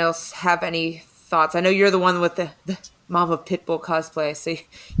anyone else have any thoughts? I know you're the one with the Mama Pitbull cosplay, so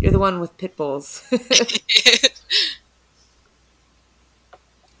you're the one with pit bulls.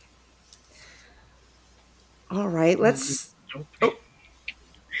 All right, let's... Oh.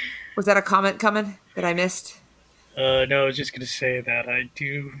 Was that a comment coming that I missed? No, I was just going to say that I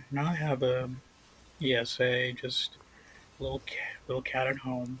do not have a ESA, just a little cat at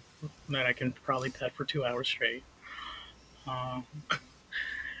home that I can probably pet for 2 hours straight.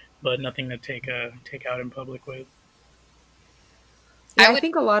 But nothing to take out in public with. Yeah, I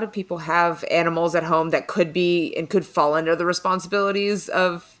think a lot of people have animals at home that could be and could fall under the responsibilities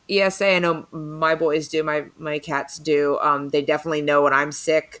of ESA. I know my boys do, my cats do. They definitely know when I'm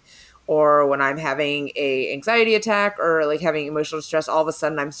sick or when I'm having a anxiety attack or like having emotional distress. All of a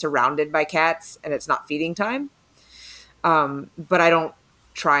sudden I'm surrounded by cats and it's not feeding time. But I don't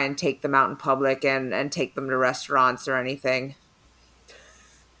try and take them out in public and take them to restaurants or anything.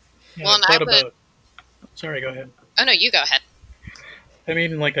 Yeah, well, sorry, go ahead. Oh no, you go ahead. I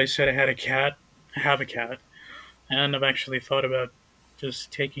mean, like I said, I have a cat, and I've actually thought about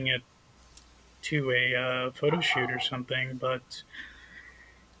just taking it to a photo shoot or something, but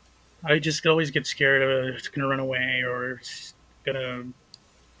I just always get scared of it's going to run away or it's going to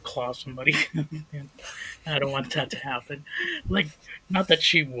claw somebody. I don't want that to happen. Like, not that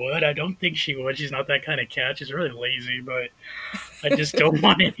she would. I don't think she would. She's not that kind of cat. She's really lazy, but I just don't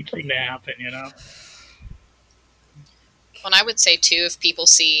want anything to happen, you know? Well, and I would say, too, if people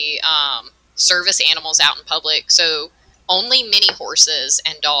see service animals out in public, so only mini horses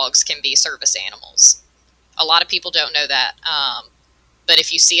and dogs can be service animals. A lot of people don't know that. But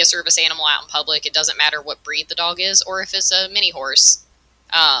if you see a service animal out in public, it doesn't matter what breed the dog is or if it's a mini horse.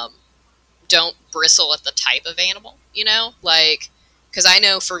 Don't bristle at the type of animal, you know? Like, because I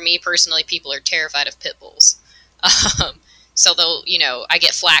know for me personally, people are terrified of pit bulls. So they'll, you know, I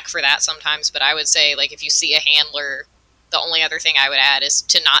get flack for that sometimes, but I would say, like, if you see a handler, the only other thing I would add is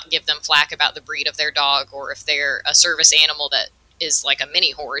to not give them flack about the breed of their dog, or if they're a service animal that is like a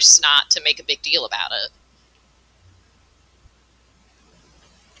mini horse, not to make a big deal about it.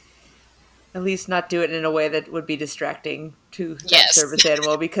 At least not do it in a way that would be distracting to that service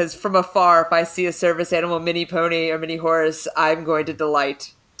animal, because from afar, if I see a service animal, mini pony or mini horse, I'm going to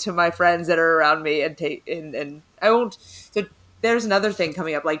delight to my friends that are around me and I won't. So there's another thing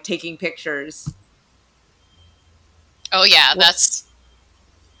coming up, like taking pictures. Oh yeah, that's.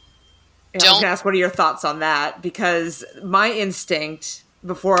 I was gonna ask, what are your thoughts on that? Because my instinct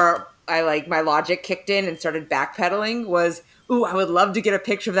before my logic kicked in and started backpedaling was, ooh, I would love to get a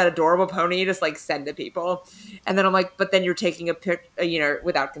picture of that adorable pony, just like send to people. And then I'm like, but then you're taking a picture,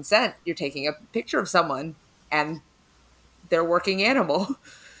 without consent, you're taking a picture of someone and their working animal.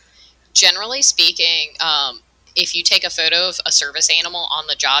 Generally speaking, if you take a photo of a service animal on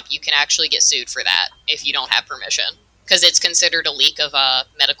the job, you can actually get sued for that if you don't have permission, because it's considered a leak of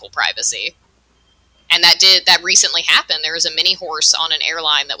medical privacy. And that recently happened. There was a mini horse on an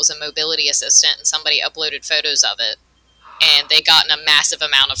airline that was a mobility assistant, and somebody uploaded photos of it, and they got in a massive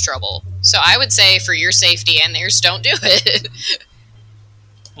amount of trouble. So I would say, for your safety and theirs, don't do it.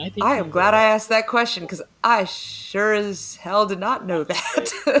 I am glad I asked that question, because I sure as hell did not know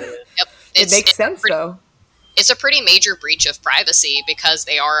that. Yep. It makes sense, though. It's a pretty major breach of privacy because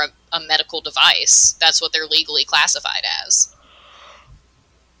they are a medical device. That's what they're legally classified as.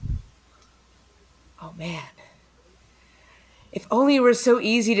 Oh, man. If only it were so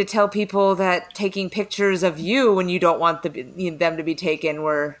easy to tell people that taking pictures of you when you don't want them to be taken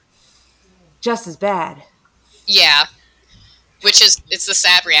were just as bad. Yeah. It's the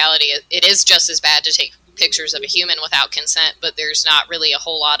sad reality. It is just as bad to take pictures of a human without consent, but there's not really a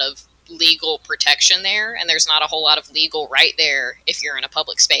whole lot of legal protection there, and there's not a whole lot of legal right there if you're in a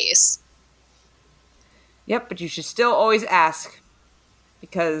public space. Yep, but you should still always ask,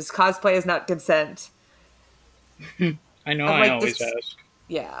 because cosplay is not consent. I know, I always ask.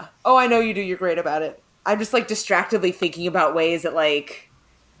 Yeah. Oh, I know you do. You're great about it. I'm just distractedly thinking about ways that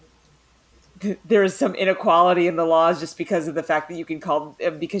there is some inequality in the laws just because of the fact that you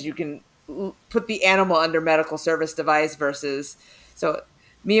can put the animal under medical service device versus. So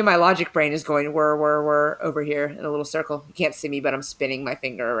Me and my logic brain is going whir over here in a little circle. You can't see me, but I'm spinning my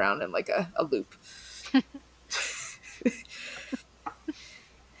finger around in like a loop.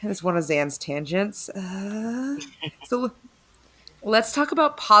 That's one of Zan's tangents. So let's talk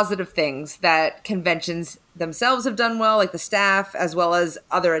about positive things that conventions themselves have done well, like the staff, as well as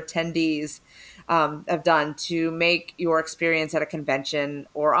other attendees have done to make your experience at a convention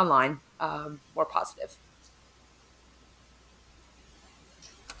or online more positive.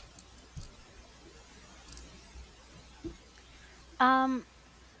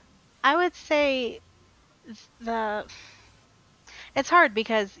 I would say the it's hard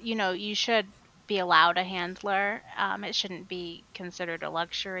because you should be allowed a handler. It shouldn't be considered a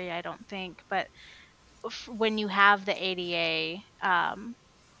luxury, I don't think. But when you have the ADA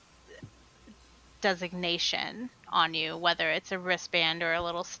designation on you, whether it's a wristband or a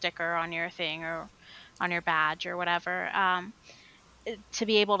little sticker on your thing or on your badge or whatever, to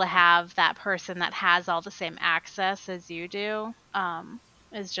be able to have that person that has all the same access as you do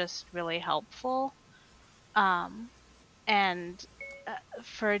is just really helpful. And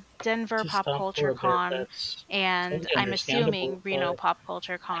for Denver To Pop stop for Culture a bit, Con, that's and totally I'm understandable, assuming Reno but Pop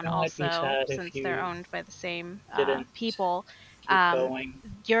Culture Con I know I'd be also, sad if since they're you owned by the same didn't people, keep going.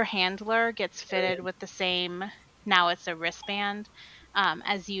 your handler gets fitted with the same, now it's a wristband,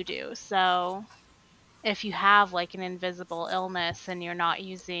 as you do. So if you have like an invisible illness and you're not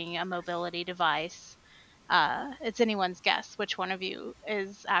using a mobility device, it's anyone's guess which one of you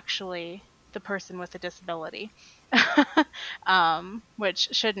is actually the person with a disability. Which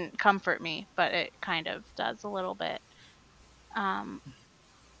shouldn't comfort me, but it kind of does a little bit. Um,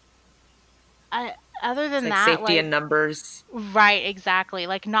 I Other It's than like that, safety like, in numbers. right, exactly,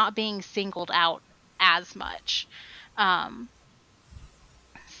 like not being singled out as much. Um,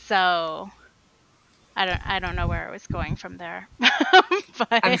 so I don't know where I was going from there. I'm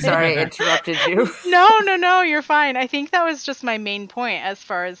But sorry I interrupted you. no, you're fine. I think that was just my main point as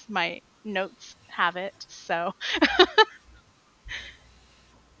far as my notes have it. So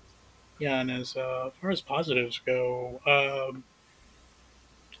Yeah, and as far as positives go, I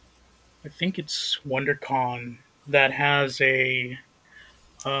think it's WonderCon that has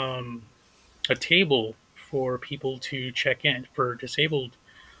um, a table for people to check in for disabled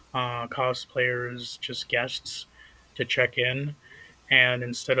cosplayers, just guests to check in, and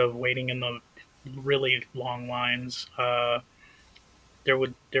instead of waiting in the really long lines, there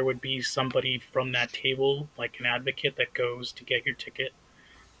would be somebody from that table, like an advocate, that goes to get your ticket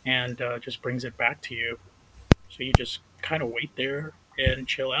and just brings it back to you. So you just kind of wait there and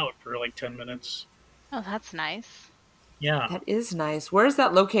chill out for like 10 minutes. oh, that's nice. Yeah, That is nice. Where is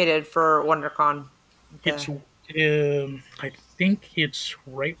that located for WonderCon? it's. The I think it's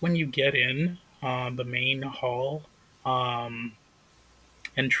right when you get in the main hall, um,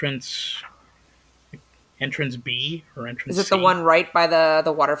 entrance entrance B or Is entrance it the C. one right by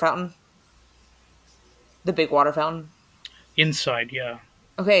the water fountain? The big water fountain? Inside, yeah.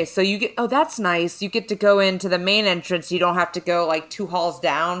 Okay, so you get, oh, that's nice. You get to go into the main entrance. You don't have to go like 2 halls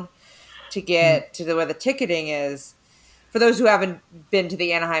down to Mm, get to where the ticketing is. For those who haven't been to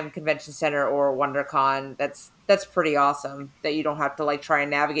the Anaheim Convention Center or WonderCon, that's pretty awesome that you don't have to like try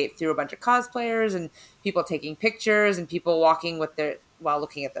and navigate through a bunch of cosplayers and people taking pictures and people walking with their while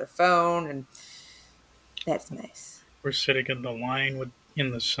looking at their phone, and that's nice. we're sitting in the line with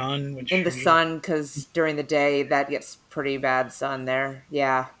in the sun, In which the you. sun, because during the day that gets pretty bad sun there.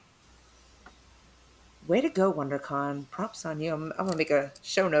 Yeah. Way to go, WonderCon. Props on you. I'm gonna make a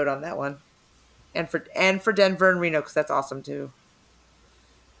show note on that one, and for Denver and Reno because that's awesome too.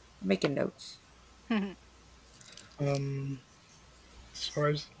 I'm making notes. Um, as far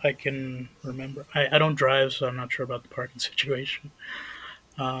as I can remember, I don't drive, so I'm not sure about the parking situation.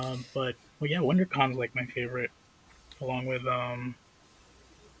 But well, yeah, WonderCon's like my favorite, along with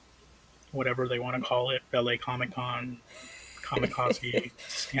whatever they want to call it, LA Comic Con, Kamikaze,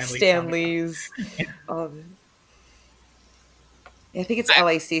 Stanley Comic Con. Stanley's. Oh, I think it's I,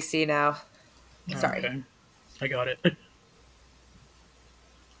 LACC now. Sorry. Okay, I got it.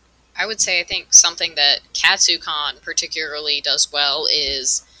 I would say I think something that KatsuCon particularly does well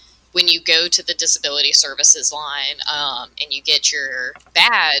is when you go to the disability services line and you get your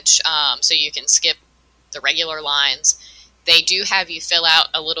badge so you can skip the regular lines, they do have you fill out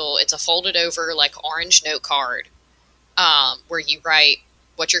a little, it's a folded over like orange note card where you write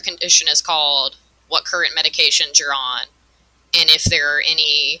what your condition is called, what current medications you're on, and if there are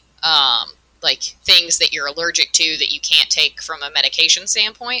any like things that you're allergic to that you can't take from a medication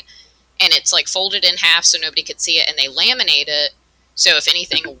standpoint. And it's like folded in half so nobody could see it, and they laminate it so if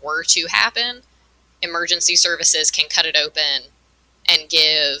anything were to happen, emergency services can cut it open and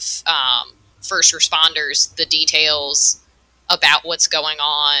give first responders the details about what's going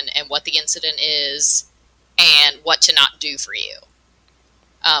on and what the incident is and what to not do for you.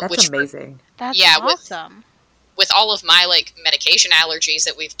 That's amazing. That's awesome. With all of my like medication allergies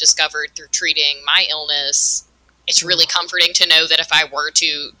that we've discovered through treating my illness, it's really comforting to know that if I were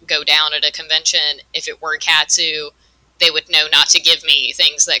to go down at a convention, if it were Katsu, they would know not to give me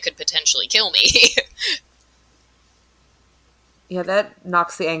things that could potentially kill me. Yeah, that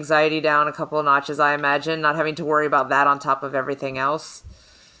knocks the anxiety down a couple of notches, I imagine, not having to worry about that on top of everything else.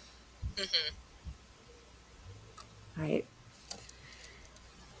 Mm-hmm. Right.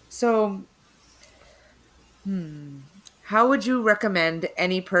 So, how would you recommend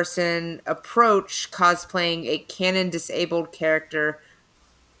any person approach cosplaying a canon disabled character,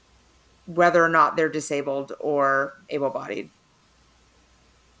 whether or not they're disabled or able-bodied?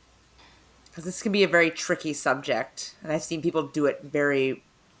 Because this can be a very tricky subject, and I've seen people do it very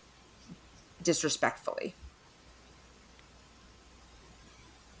disrespectfully.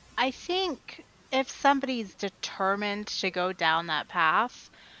 I think if somebody's determined to go down that path,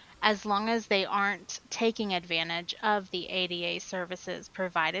 as long as they aren't taking advantage of the ADA services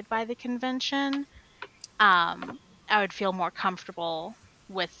provided by the convention, I would feel more comfortable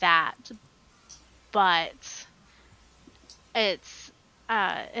with that. But it's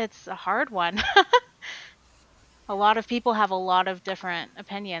a hard one. A lot of people have a lot of different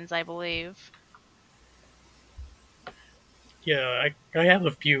opinions, I believe. Yeah, I have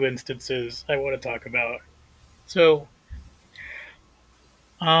a few instances I want to talk about. So,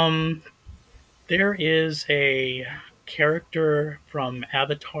 um, there is a character from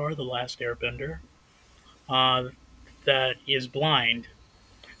Avatar: The Last Airbender uh, that is blind,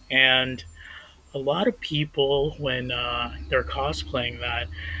 and a lot of people, when they're cosplaying that,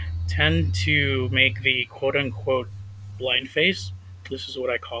 tend to make the quote unquote blind face. This is what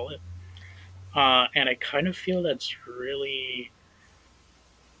I call it. And I kind of feel that's really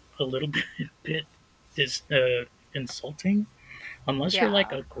a little bit is insulting, unless you're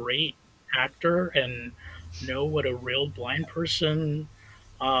like Yeah. a great actor and know what a real blind person,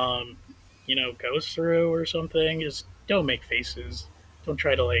 um, goes through or something. Just don't make faces. Don't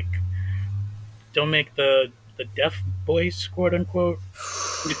try to like. Don't make the deaf voice, quote unquote.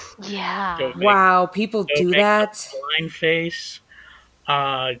 Yeah. Wow, people don't do make the that? blind face.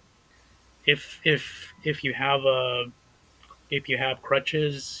 Uh, if you have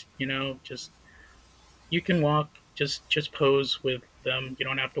crutches, just you can walk. Just pose with them. You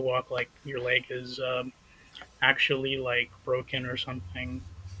don't have to walk like your leg is actually like broken or something.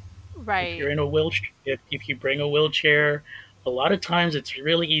 If Right. you're in a wheelchair, if you bring a wheelchair, a lot of times it's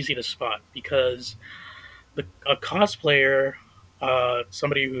really easy to spot because a cosplayer,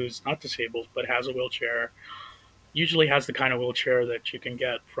 somebody who's not disabled but has a wheelchair, usually has the kind of wheelchair that you can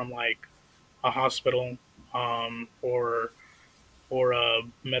get from like a hospital, or a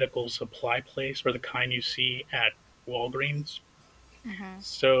medical supply place, or the kind you see at Walgreens. Hmm.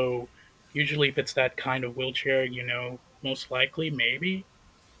 So usually, if it's that kind of wheelchair, most likely maybe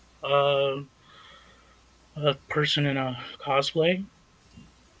uh, a person in a cosplay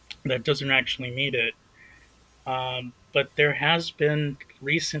that doesn't actually need it. But there has been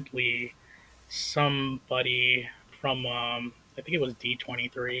recently somebody from, I think it was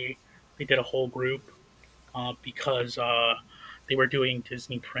D23. They did a whole group because they were doing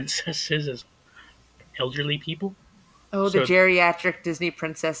Disney princesses as elderly people. Oh, the So geriatric Disney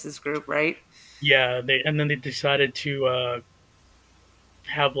princesses group, right? yeah, then they decided to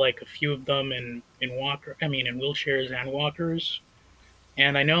have like a few of them in wheelchairs and walkers.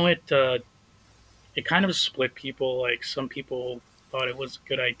 And I know it kind of split people. Like some people thought it was a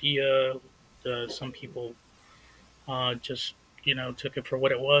good idea. Some people just took it for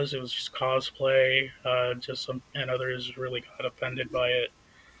what it was. It was just cosplay. And others really got offended by it.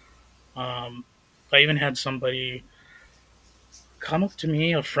 Um, I even had somebody come up to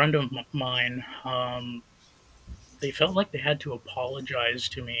me, a friend of mine. They felt like they had to apologize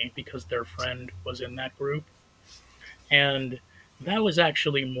to me because their friend was in that group, and that was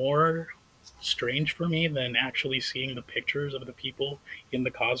actually more strange for me than actually seeing the pictures of the people in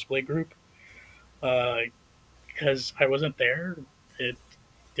the cosplay group. Because I wasn't there, it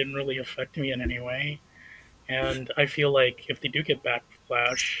didn't really affect me in any way, and I feel like if they do get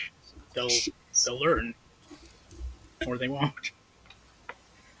backlash, they'll learn, or they won't.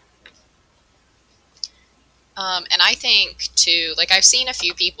 And I think too, like I've seen a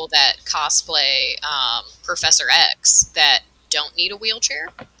few people that cosplay Professor X that don't need a wheelchair.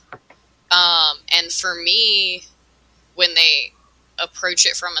 And for me, when they approach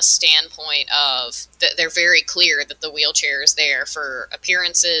it from a standpoint of that they're very clear that the wheelchair is there for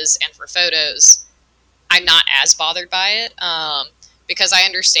appearances and for photos, I'm not as bothered by it, because I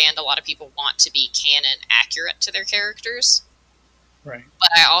understand a lot of people want to be canon accurate to their characters. Right. But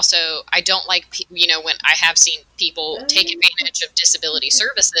I don't like, when I have seen people take advantage of disability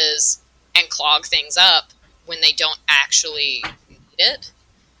services and clog things up when they don't actually need it.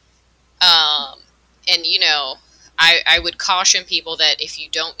 And, I would caution people that if you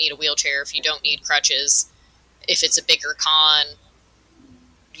don't need a wheelchair, if you don't need crutches, if it's a bigger con,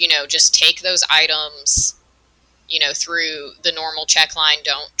 just take those items, through the normal check line.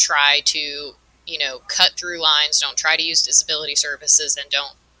 Don't try to, cut through lines. Don't try to use disability services, and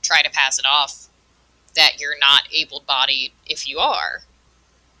don't try to pass it off that you're not able-bodied if you are.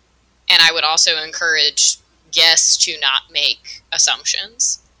 And I would also encourage guests to not make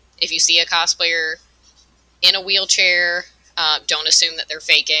assumptions. If you see a cosplayer in a wheelchair, don't assume that they're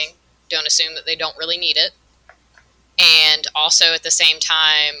faking. Don't assume that they don't really need it. And also at the same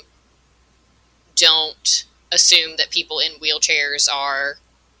time, don't assume that people in wheelchairs are,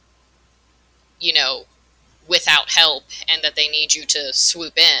 without help and that they need you to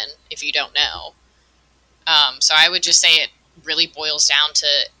swoop in if you don't know. So I would just say it really boils down to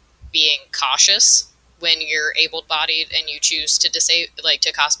being cautious when you're able-bodied and you choose to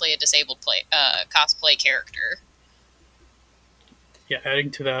to cosplay a disabled cosplay character. Yeah,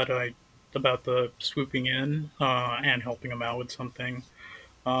 adding to that, about the swooping in and helping them out with something.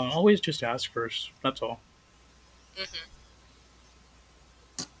 Always just ask first. That's all. Mm-hmm.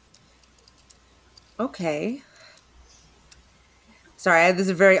 Okay. Sorry, this is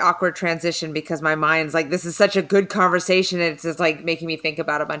a very awkward transition because my mind's like, this is such a good conversation. And it's just like making me think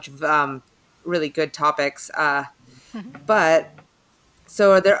about a bunch of really good topics. But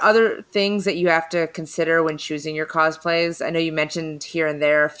so are there other things that you have to consider when choosing your cosplays? I know you mentioned here and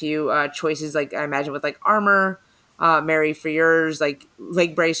there a few choices, like I imagine with like armor, Mary, for yours, like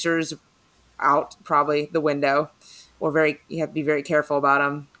leg bracers out probably the window, or you have to be very careful about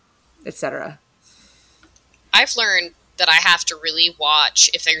them, etc. I've learned that I have to really watch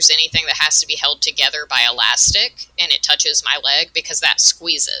if there's anything that has to be held together by elastic and it touches my leg, because that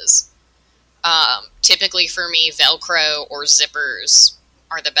squeezes. Typically for me, Velcro or zippers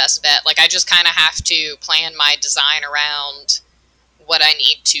are the best bet. Like, I just kind of have to plan my design around what I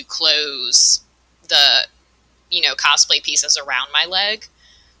need to close the, cosplay pieces around my leg.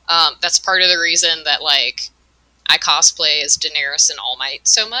 That's part of the reason that, like, I cosplay as Daenerys and All Might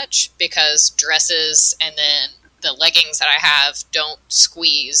so much, because dresses and then the leggings that I have don't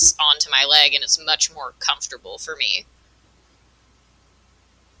squeeze onto my leg, and it's much more comfortable for me.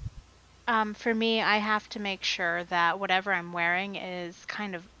 For me, I have to make sure that whatever I'm wearing is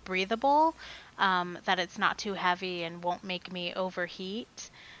kind of breathable, that it's not too heavy and won't make me overheat.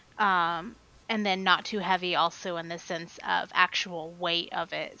 And then not too heavy also in the sense of actual weight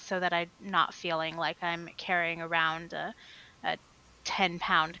of it, so that I'm not feeling like I'm carrying around a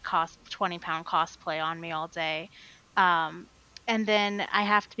 10-pound 20-pound cosplay on me all day. And then I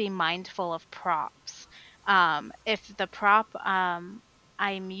have to be mindful of props. If the prop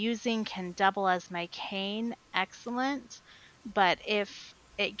I'm using can double as my cane, excellent. But if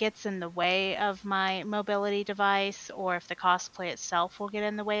it gets in the way of my mobility device, or if the cosplay itself will get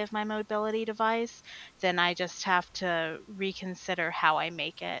in the way of my mobility device, then I just have to reconsider how I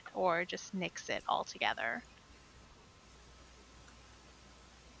make it, or just nix it altogether.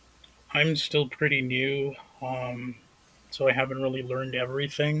 I'm still pretty new, so I haven't really learned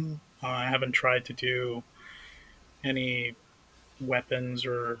everything. I haven't tried to do any weapons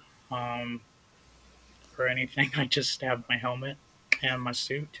um, or anything. I just have my helmet and my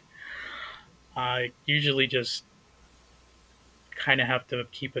suit. I usually just kind of have to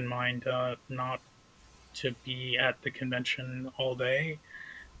keep in mind not to be at the convention all day,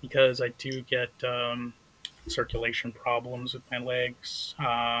 because I do get circulation problems with my legs.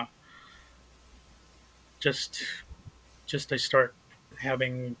 Just I start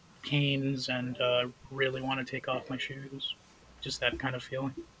having canes and really want to take off my shoes. Just that kind of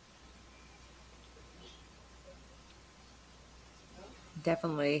feeling.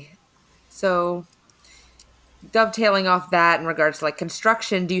 Definitely. So, dovetailing off that in regards to like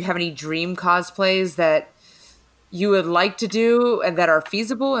construction, do you have any dream cosplays that you would like to do and that are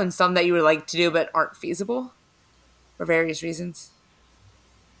feasible, and some that you would like to do but aren't feasible for various reasons?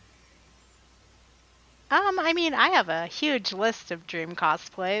 I mean, I have a huge list of dream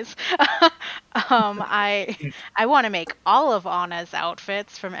cosplays. I want to make all of Anna's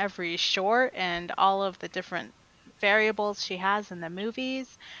outfits from every short and all of the different variables she has in the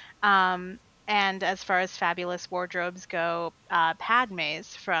movies. And as far as fabulous wardrobes go,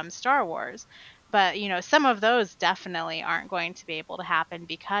 Padme's from Star Wars. But, some of those definitely aren't going to be able to happen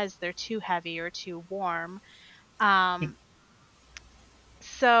because they're too heavy or too warm. Um,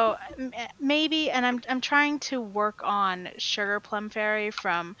 so maybe, and I'm trying to work on Sugar Plum Fairy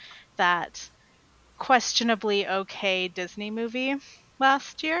from that questionably okay Disney movie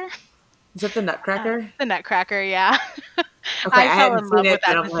last year. Is that the Nutcracker? The Nutcracker, yeah. Okay, I I fell hadn't in seen love it, with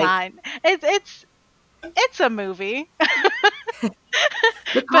but that I'm like, design. It's a movie.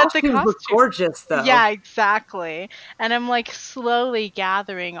 the But the costumes look costume, gorgeous, though. yeah, exactly. And I'm like slowly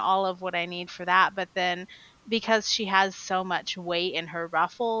gathering all of what I need for that. But then because she has so much weight in her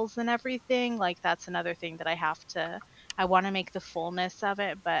ruffles and everything, like that's another thing that I want to make the fullness of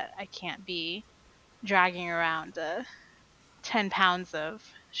it, but I can't be dragging around 10 pounds of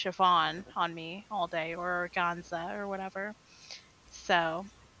chiffon on me all day or organza or whatever. So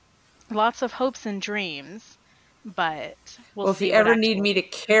lots of hopes and dreams, but we'll Well, if you see what ever need me to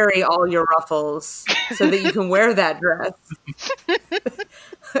actually. carry all your ruffles so that you can wear that dress,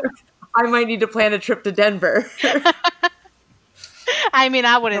 I might need to plan a trip to Denver. I mean,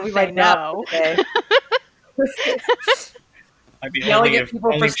 I That'll wouldn't be my say job no. for the day. I'd be Yelling at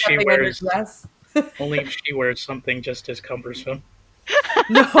people for stepping on your dress. only if she wears something just as cumbersome.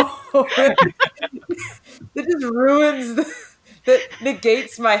 No, that just ruins. That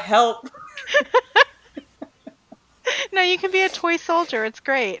negates my help. No, you can be a toy soldier. It's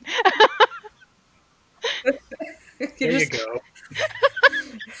great. There you go.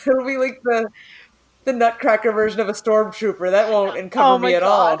 It'll be like the Nutcracker version of a stormtrooper. That won't encumber Oh me my at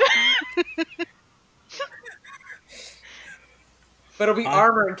god. all. But it'll be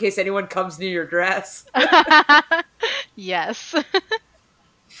armor in case anyone comes near your dress. Yes.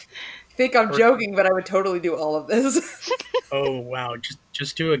 Think I'm joking, but I would totally do all of this. Oh wow!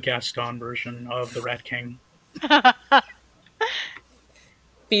 Just do a Gaston version of the Rat King.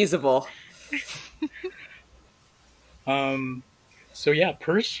 Feasible. So yeah,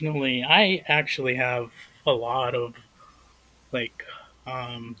 personally, I actually have a lot of like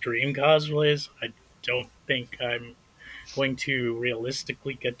dream cosplays. I don't think I'm going to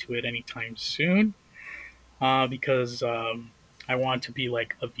realistically get to it anytime soon, because I want to be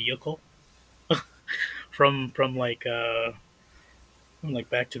like a vehicle from like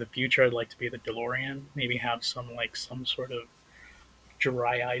Back to the Future. I'd like to be the DeLorean. Maybe have some sort of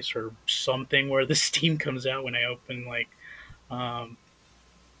dry ice or something where the steam comes out when I open like um,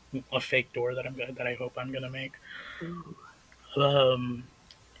 a fake door that I hope I'm gonna make. Um,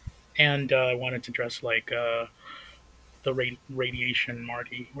 and I wanted to dress like the radiation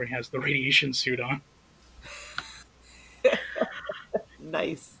Marty, where he has the radiation suit on.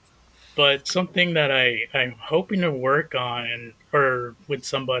 Nice. But something that I'm hoping to work on or with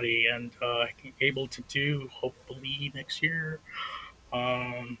somebody and able to do hopefully next year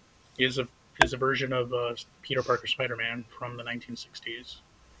um, is a version of Peter Parker Spider-Man from the 1960s.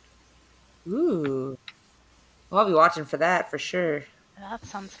 Ooh. Well, I'll be watching for that for sure. That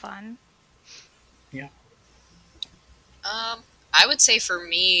sounds fun. Yeah. I would say for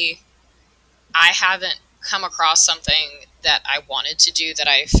me, I haven't come across something that I wanted to do that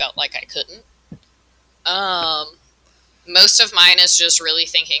I felt like I couldn't. Most of mine is just really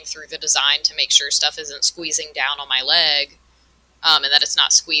thinking through the design to make sure stuff isn't squeezing down on my leg, and that it's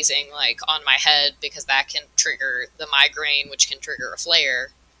not squeezing like on my head because that can trigger the migraine, which can trigger a flare.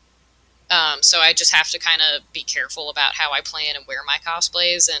 So I just have to kind of be careful about how I plan and wear my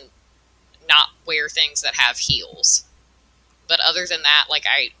cosplays and not wear things that have heels. But other than that, like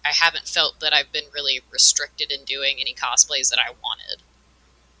I haven't felt that I've been really restricted in doing any cosplays that I wanted.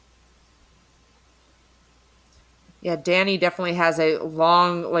 Yeah, Danny definitely has a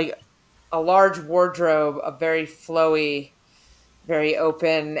large wardrobe, a very flowy, very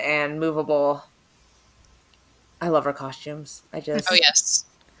open and movable. I love her costumes. Oh yes,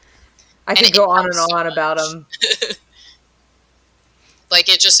 I could go on and on about them. Like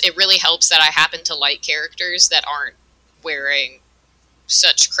it really helps that I happen to like characters that aren't wearing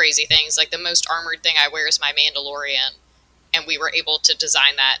such crazy things. Like the most armored thing I wear is my Mandalorian, and we were able to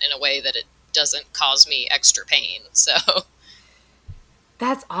design that in a way that it doesn't cause me extra pain. So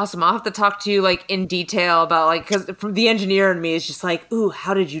that's awesome. I'll have to talk to you like in detail about like, because from the engineer in me is just like, ooh,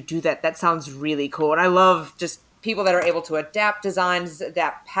 how did you do that? That sounds really cool. And I love just people that are able to adapt designs,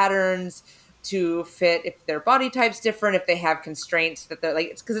 adapt patterns to fit if their body type's different, if they have constraints that they're like,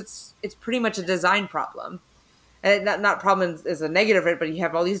 it's because it's pretty much a design problem. And not problem is a negative of it, but you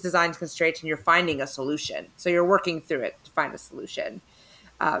have all these design constraints and you're finding a solution. So you're working through it to find a solution.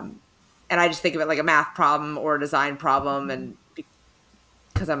 And I just think of it like a math problem or a design problem, and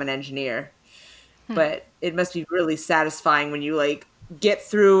because I'm an engineer. but it must be really satisfying when you like get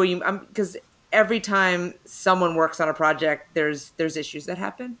through. Because every time someone works on a project, there's issues that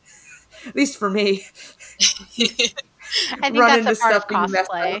happen. At least for me, I think run that's a into part of stuff that you messed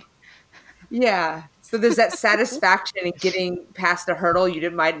up. cosplay. Yeah. So there's that satisfaction in getting past a hurdle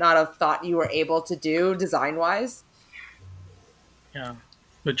might not have thought you were able to do design wise. Yeah.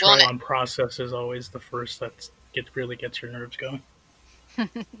 The Well, try on process is always the first that really gets your nerves going.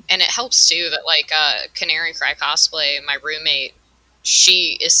 and it helps too that like Canary Cry Cosplay, my roommate,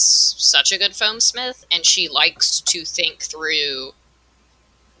 she is such a good foam smith, and she likes to think through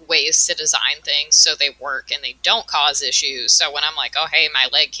ways to design things so they work and they don't cause issues. So when I'm like, oh hey, my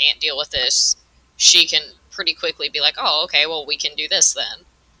leg can't deal with this, she can pretty quickly be like, oh okay, well we can do this then.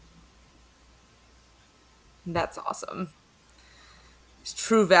 That's awesome. It's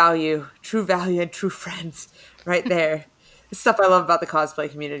true value and true friends right there. It's stuff I love about the cosplay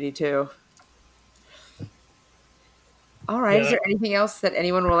community too. All right. Yeah. Is there anything else that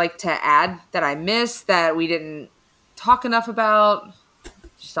anyone would like to add that I missed that we didn't talk enough about?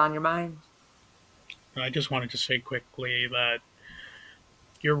 Just on your mind? I just wanted to say quickly that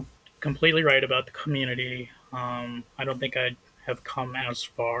you're completely right about the community. I don't think I'd have come as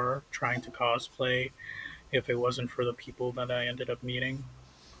far trying to cosplay if it wasn't for the people that I ended up meeting.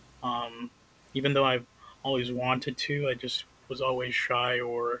 Um, Even though I've always wanted to, I just was always shy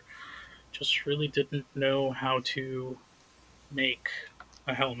or just really didn't know how to make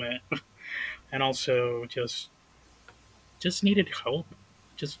a helmet, and also just needed help,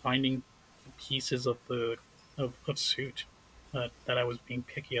 just finding pieces of the of suit that I was being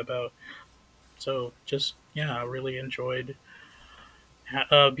picky about. So just yeah, I really enjoyed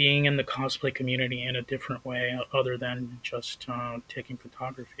being in the cosplay community in a different way other than just taking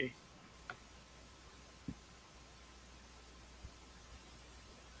photography.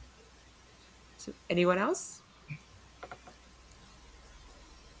 So anyone else?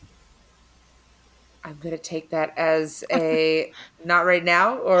 I'm going to take that as a not right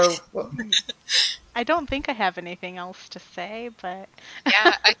now or what? I don't think I have anything else to say, but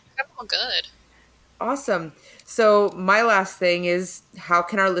Yeah, I think I'm all good. Awesome. So my last thing is how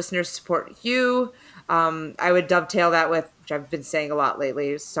can our listeners support you? I would dovetail that with, which I've been saying a lot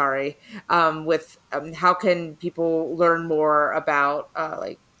lately, sorry, with how can people learn more about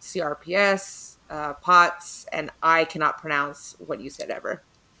like CRPS, POTS, and I cannot pronounce what you said ever.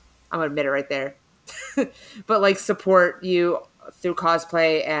 I'm going to admit it right there. But like support you through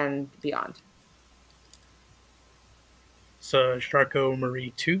cosplay and beyond. It's Sharko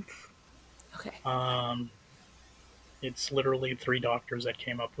Marie Tooth. Okay. It's literally 3 doctors that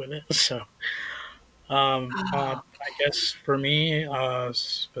came up with it. So I guess for me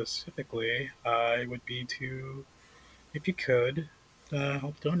specifically, it would be to, if you could,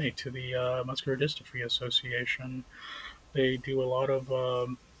 help donate to the Muscular Dystrophy Association. They do a lot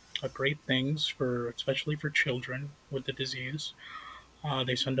of great things for, especially for children with the disease.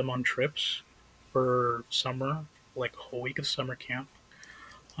 They send them on trips for summer, like a whole week of summer camp,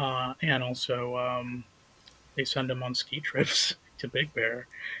 and also they send them on ski trips to Big Bear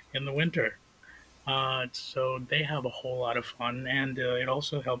in the winter. So they have a whole lot of fun, and it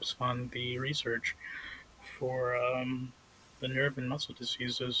also helps fund the research for the nerve and muscle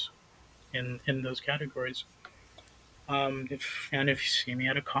diseases in those categories. If you see me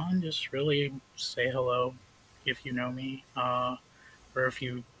at a con, just really say hello if you know me, or if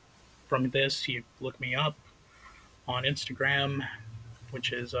you from this you look me up on Instagram,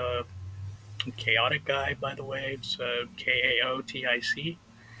 which is chaotic guy, by the way. It's KAOTIC,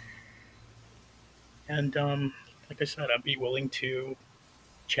 and like I said, I'd be willing to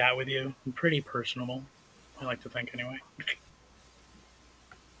chat with you. I'm pretty personable. I like to think anyway.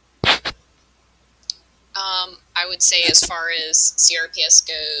 I would say as far as CRPS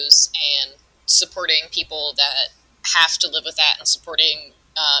goes and supporting people that have to live with that and supporting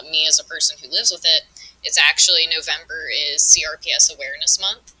me as a person who lives with it, it's actually November is CRPS Awareness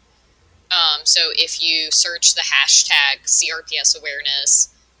Month. So if you search the hashtag CRPS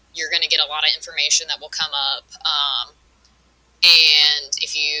Awareness, you're going to get a lot of information that will come up. And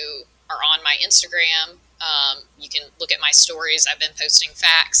if you are on my Instagram, you can look at my stories. I've been posting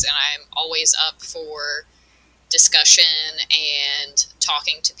facts, and I'm always up for discussion and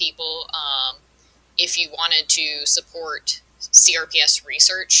talking to people. If you wanted to support CRPS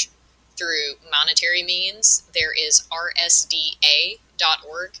research through monetary means, there is rsda.org.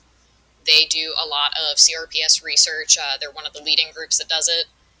 They do a lot of CRPS research. They're one of the leading groups that does it,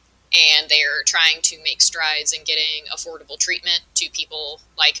 and they're trying to make strides in getting affordable treatment to people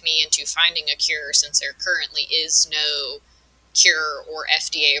like me and to finding a cure, since there currently is no cure or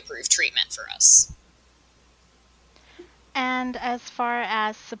FDA approved treatment for us. And as far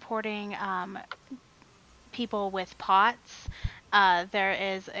as supporting people with POTS, there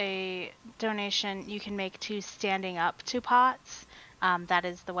is a donation you can make to Standing Up to POTS. That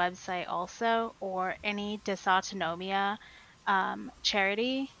is the website also, or any dysautonomia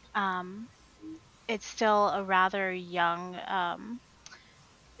charity. It's still a rather young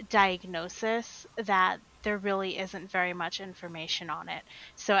diagnosis that there really isn't very much information on it.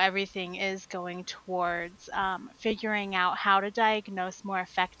 So everything is going towards figuring out how to diagnose more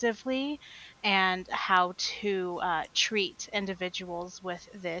effectively and how to treat individuals with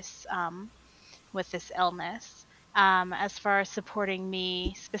this illness. As far as supporting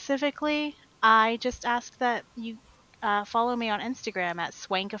me specifically, I just ask that you follow me on Instagram at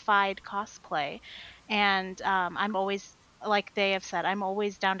Swankified Cosplay, and I'm always, like they have said, I'm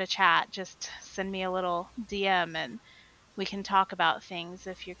always down to chat. Just send me a little DM and we can talk about things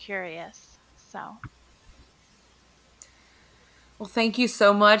if you're curious. So. Well, thank you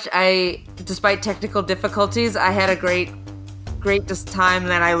so much. Despite technical difficulties, I had a great time,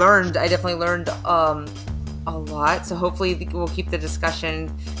 and I definitely learned a lot. So hopefully we'll keep the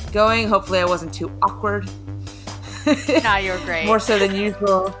discussion going. Hopefully I wasn't too awkward. No, you're great. More so than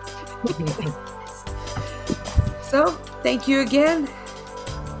usual. So thank you again.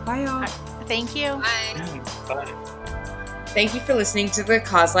 Bye, y'all. Thank you. Bye. Yeah, bye. Thank you for listening to the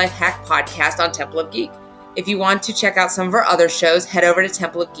Cause Life Hack podcast on Temple of Geek. If you want to check out some of our other shows, head over to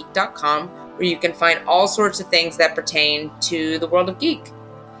templeofgeek.com, where you can find all sorts of things that pertain to the world of geek.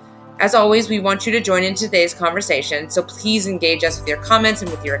 As always, we want you to join in today's conversation, so please engage us with your comments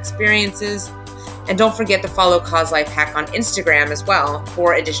and with your experiences. And don't forget to follow Cause Life Hack on Instagram as well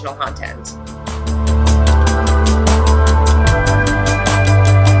for additional content.